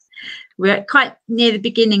 we're quite near the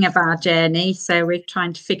beginning of our journey, so we're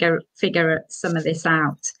trying to figure some of this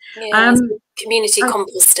out. Yeah, community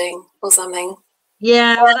composting or something.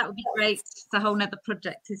 Yeah, well, that would be great. It's a whole nother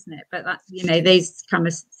project, isn't it? But that, you know, these kind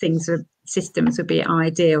of things or systems would be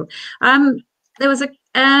ideal. There was a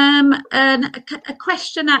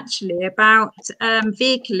question actually about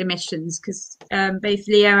vehicle emissions, because both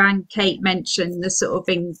Leo and Kate mentioned the sort of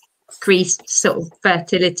increased sort of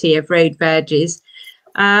fertility of road verges.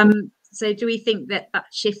 So do we think that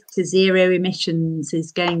shift to zero emissions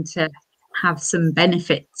is going to have some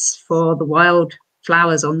benefits for the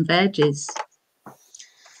wildflowers on verges?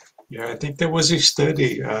 Yeah, I think there was a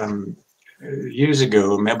study years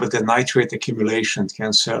ago. Remember, the nitrate accumulation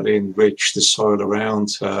can certainly enrich the soil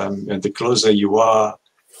around, and the closer you are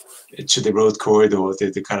to the road corridor,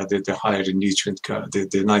 the higher the nutrient,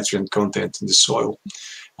 the nitrogen content in the soil.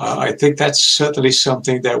 I think that's certainly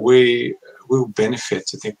something that we will benefit.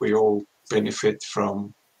 I think we all benefit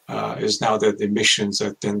from. Is now that the emissions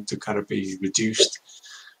are tend to kind of be reduced.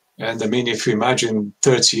 And I mean, if you imagine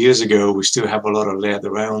 30 years ago, we still have a lot of lead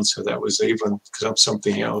around, so that was even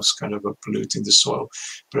something else kind of polluting the soil.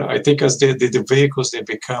 But I think as the vehicles, they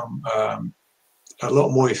become a lot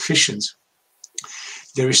more efficient,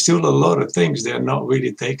 there is still a lot of things that are not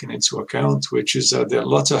really taken into account, which is there are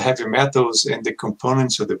lots of heavy metals in the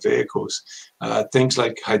components of the vehicles, things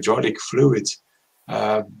like hydraulic fluid,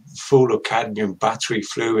 full of cadmium, battery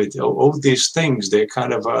fluid, all these things, they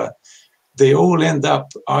kind of they all end up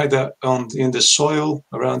either in the soil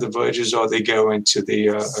around the verges, or they go into the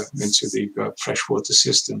freshwater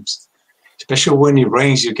systems. Especially when it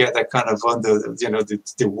rains, you get that kind of under,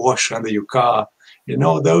 the wash under your car.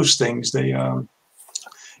 Those things. They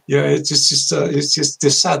yeah, it's just the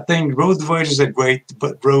sad thing. Road verges are great,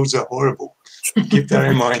 but roads are horrible. Keep that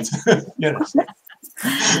in mind. Yeah,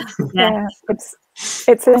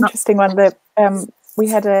 it's an interesting one that we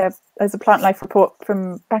had as a plant life report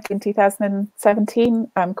from back in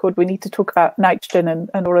 2017 called "We Need to Talk About Nitrogen"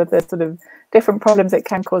 and all of the sort of different problems it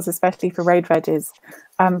can cause, especially for road verges.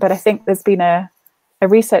 But I think there's been a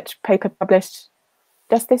research paper published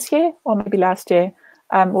just this year or maybe last year,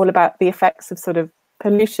 all about the effects of sort of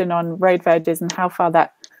pollution on road verges and how far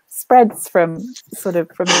that spreads from the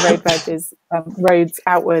road verges, roads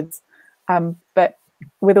outwards. But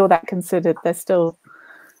with all that considered, there's still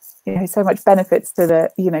so much benefits to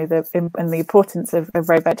the and the importance of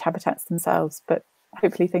road verge habitats themselves. But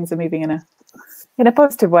hopefully things are moving in a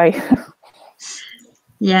positive way.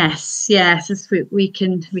 Yes, we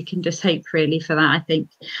can just hope really for that, I think.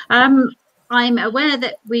 I'm aware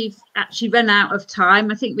that we've actually run out of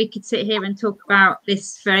time. I think we could sit here and talk about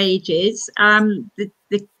this for ages.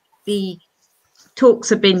 The talks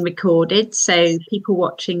have been recorded, so people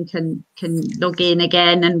watching can log in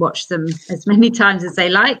again and watch them as many times as they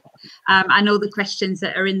like. And all the questions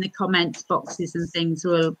that are in the comments boxes and things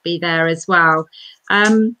will be there as well.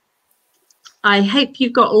 I hope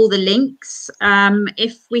you've got all the links.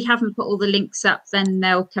 If we haven't put all the links up, then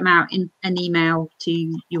they'll come out in an email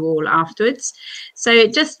to you all afterwards. So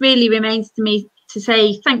it just really remains to me to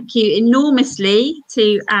say thank you enormously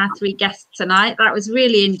to our three guests tonight. That was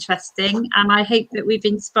really interesting, and I hope that we've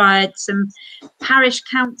inspired some parish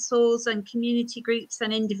councils and community groups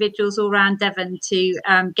and individuals all around Devon to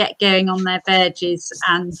get going on their verges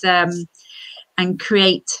and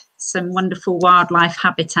create some wonderful wildlife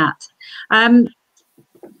habitat.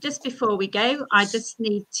 Just before we go, I just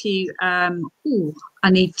need to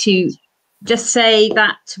just say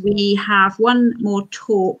that we have one more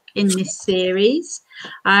talk in this series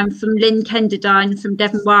from Lynn Kenderdine from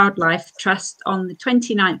Devon Wildlife Trust on the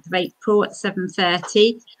 29th of April at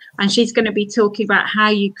 7:30, and she's going to be talking about how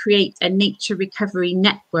you create a nature recovery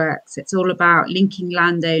network. So it's all about linking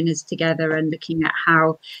landowners together and looking at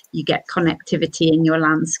how you get connectivity in your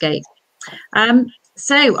landscape.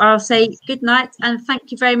 So I'll say good night and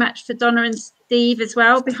thank you very much for Donna and Steve as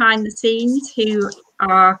well behind the scenes, who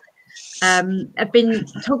are have been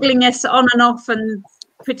toggling us on and off and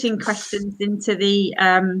putting questions into the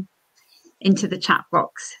chat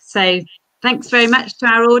box. So thanks very much to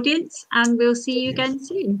our audience, and we'll see you again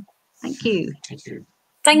soon. Thank you. Thank you.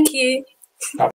 Thank you.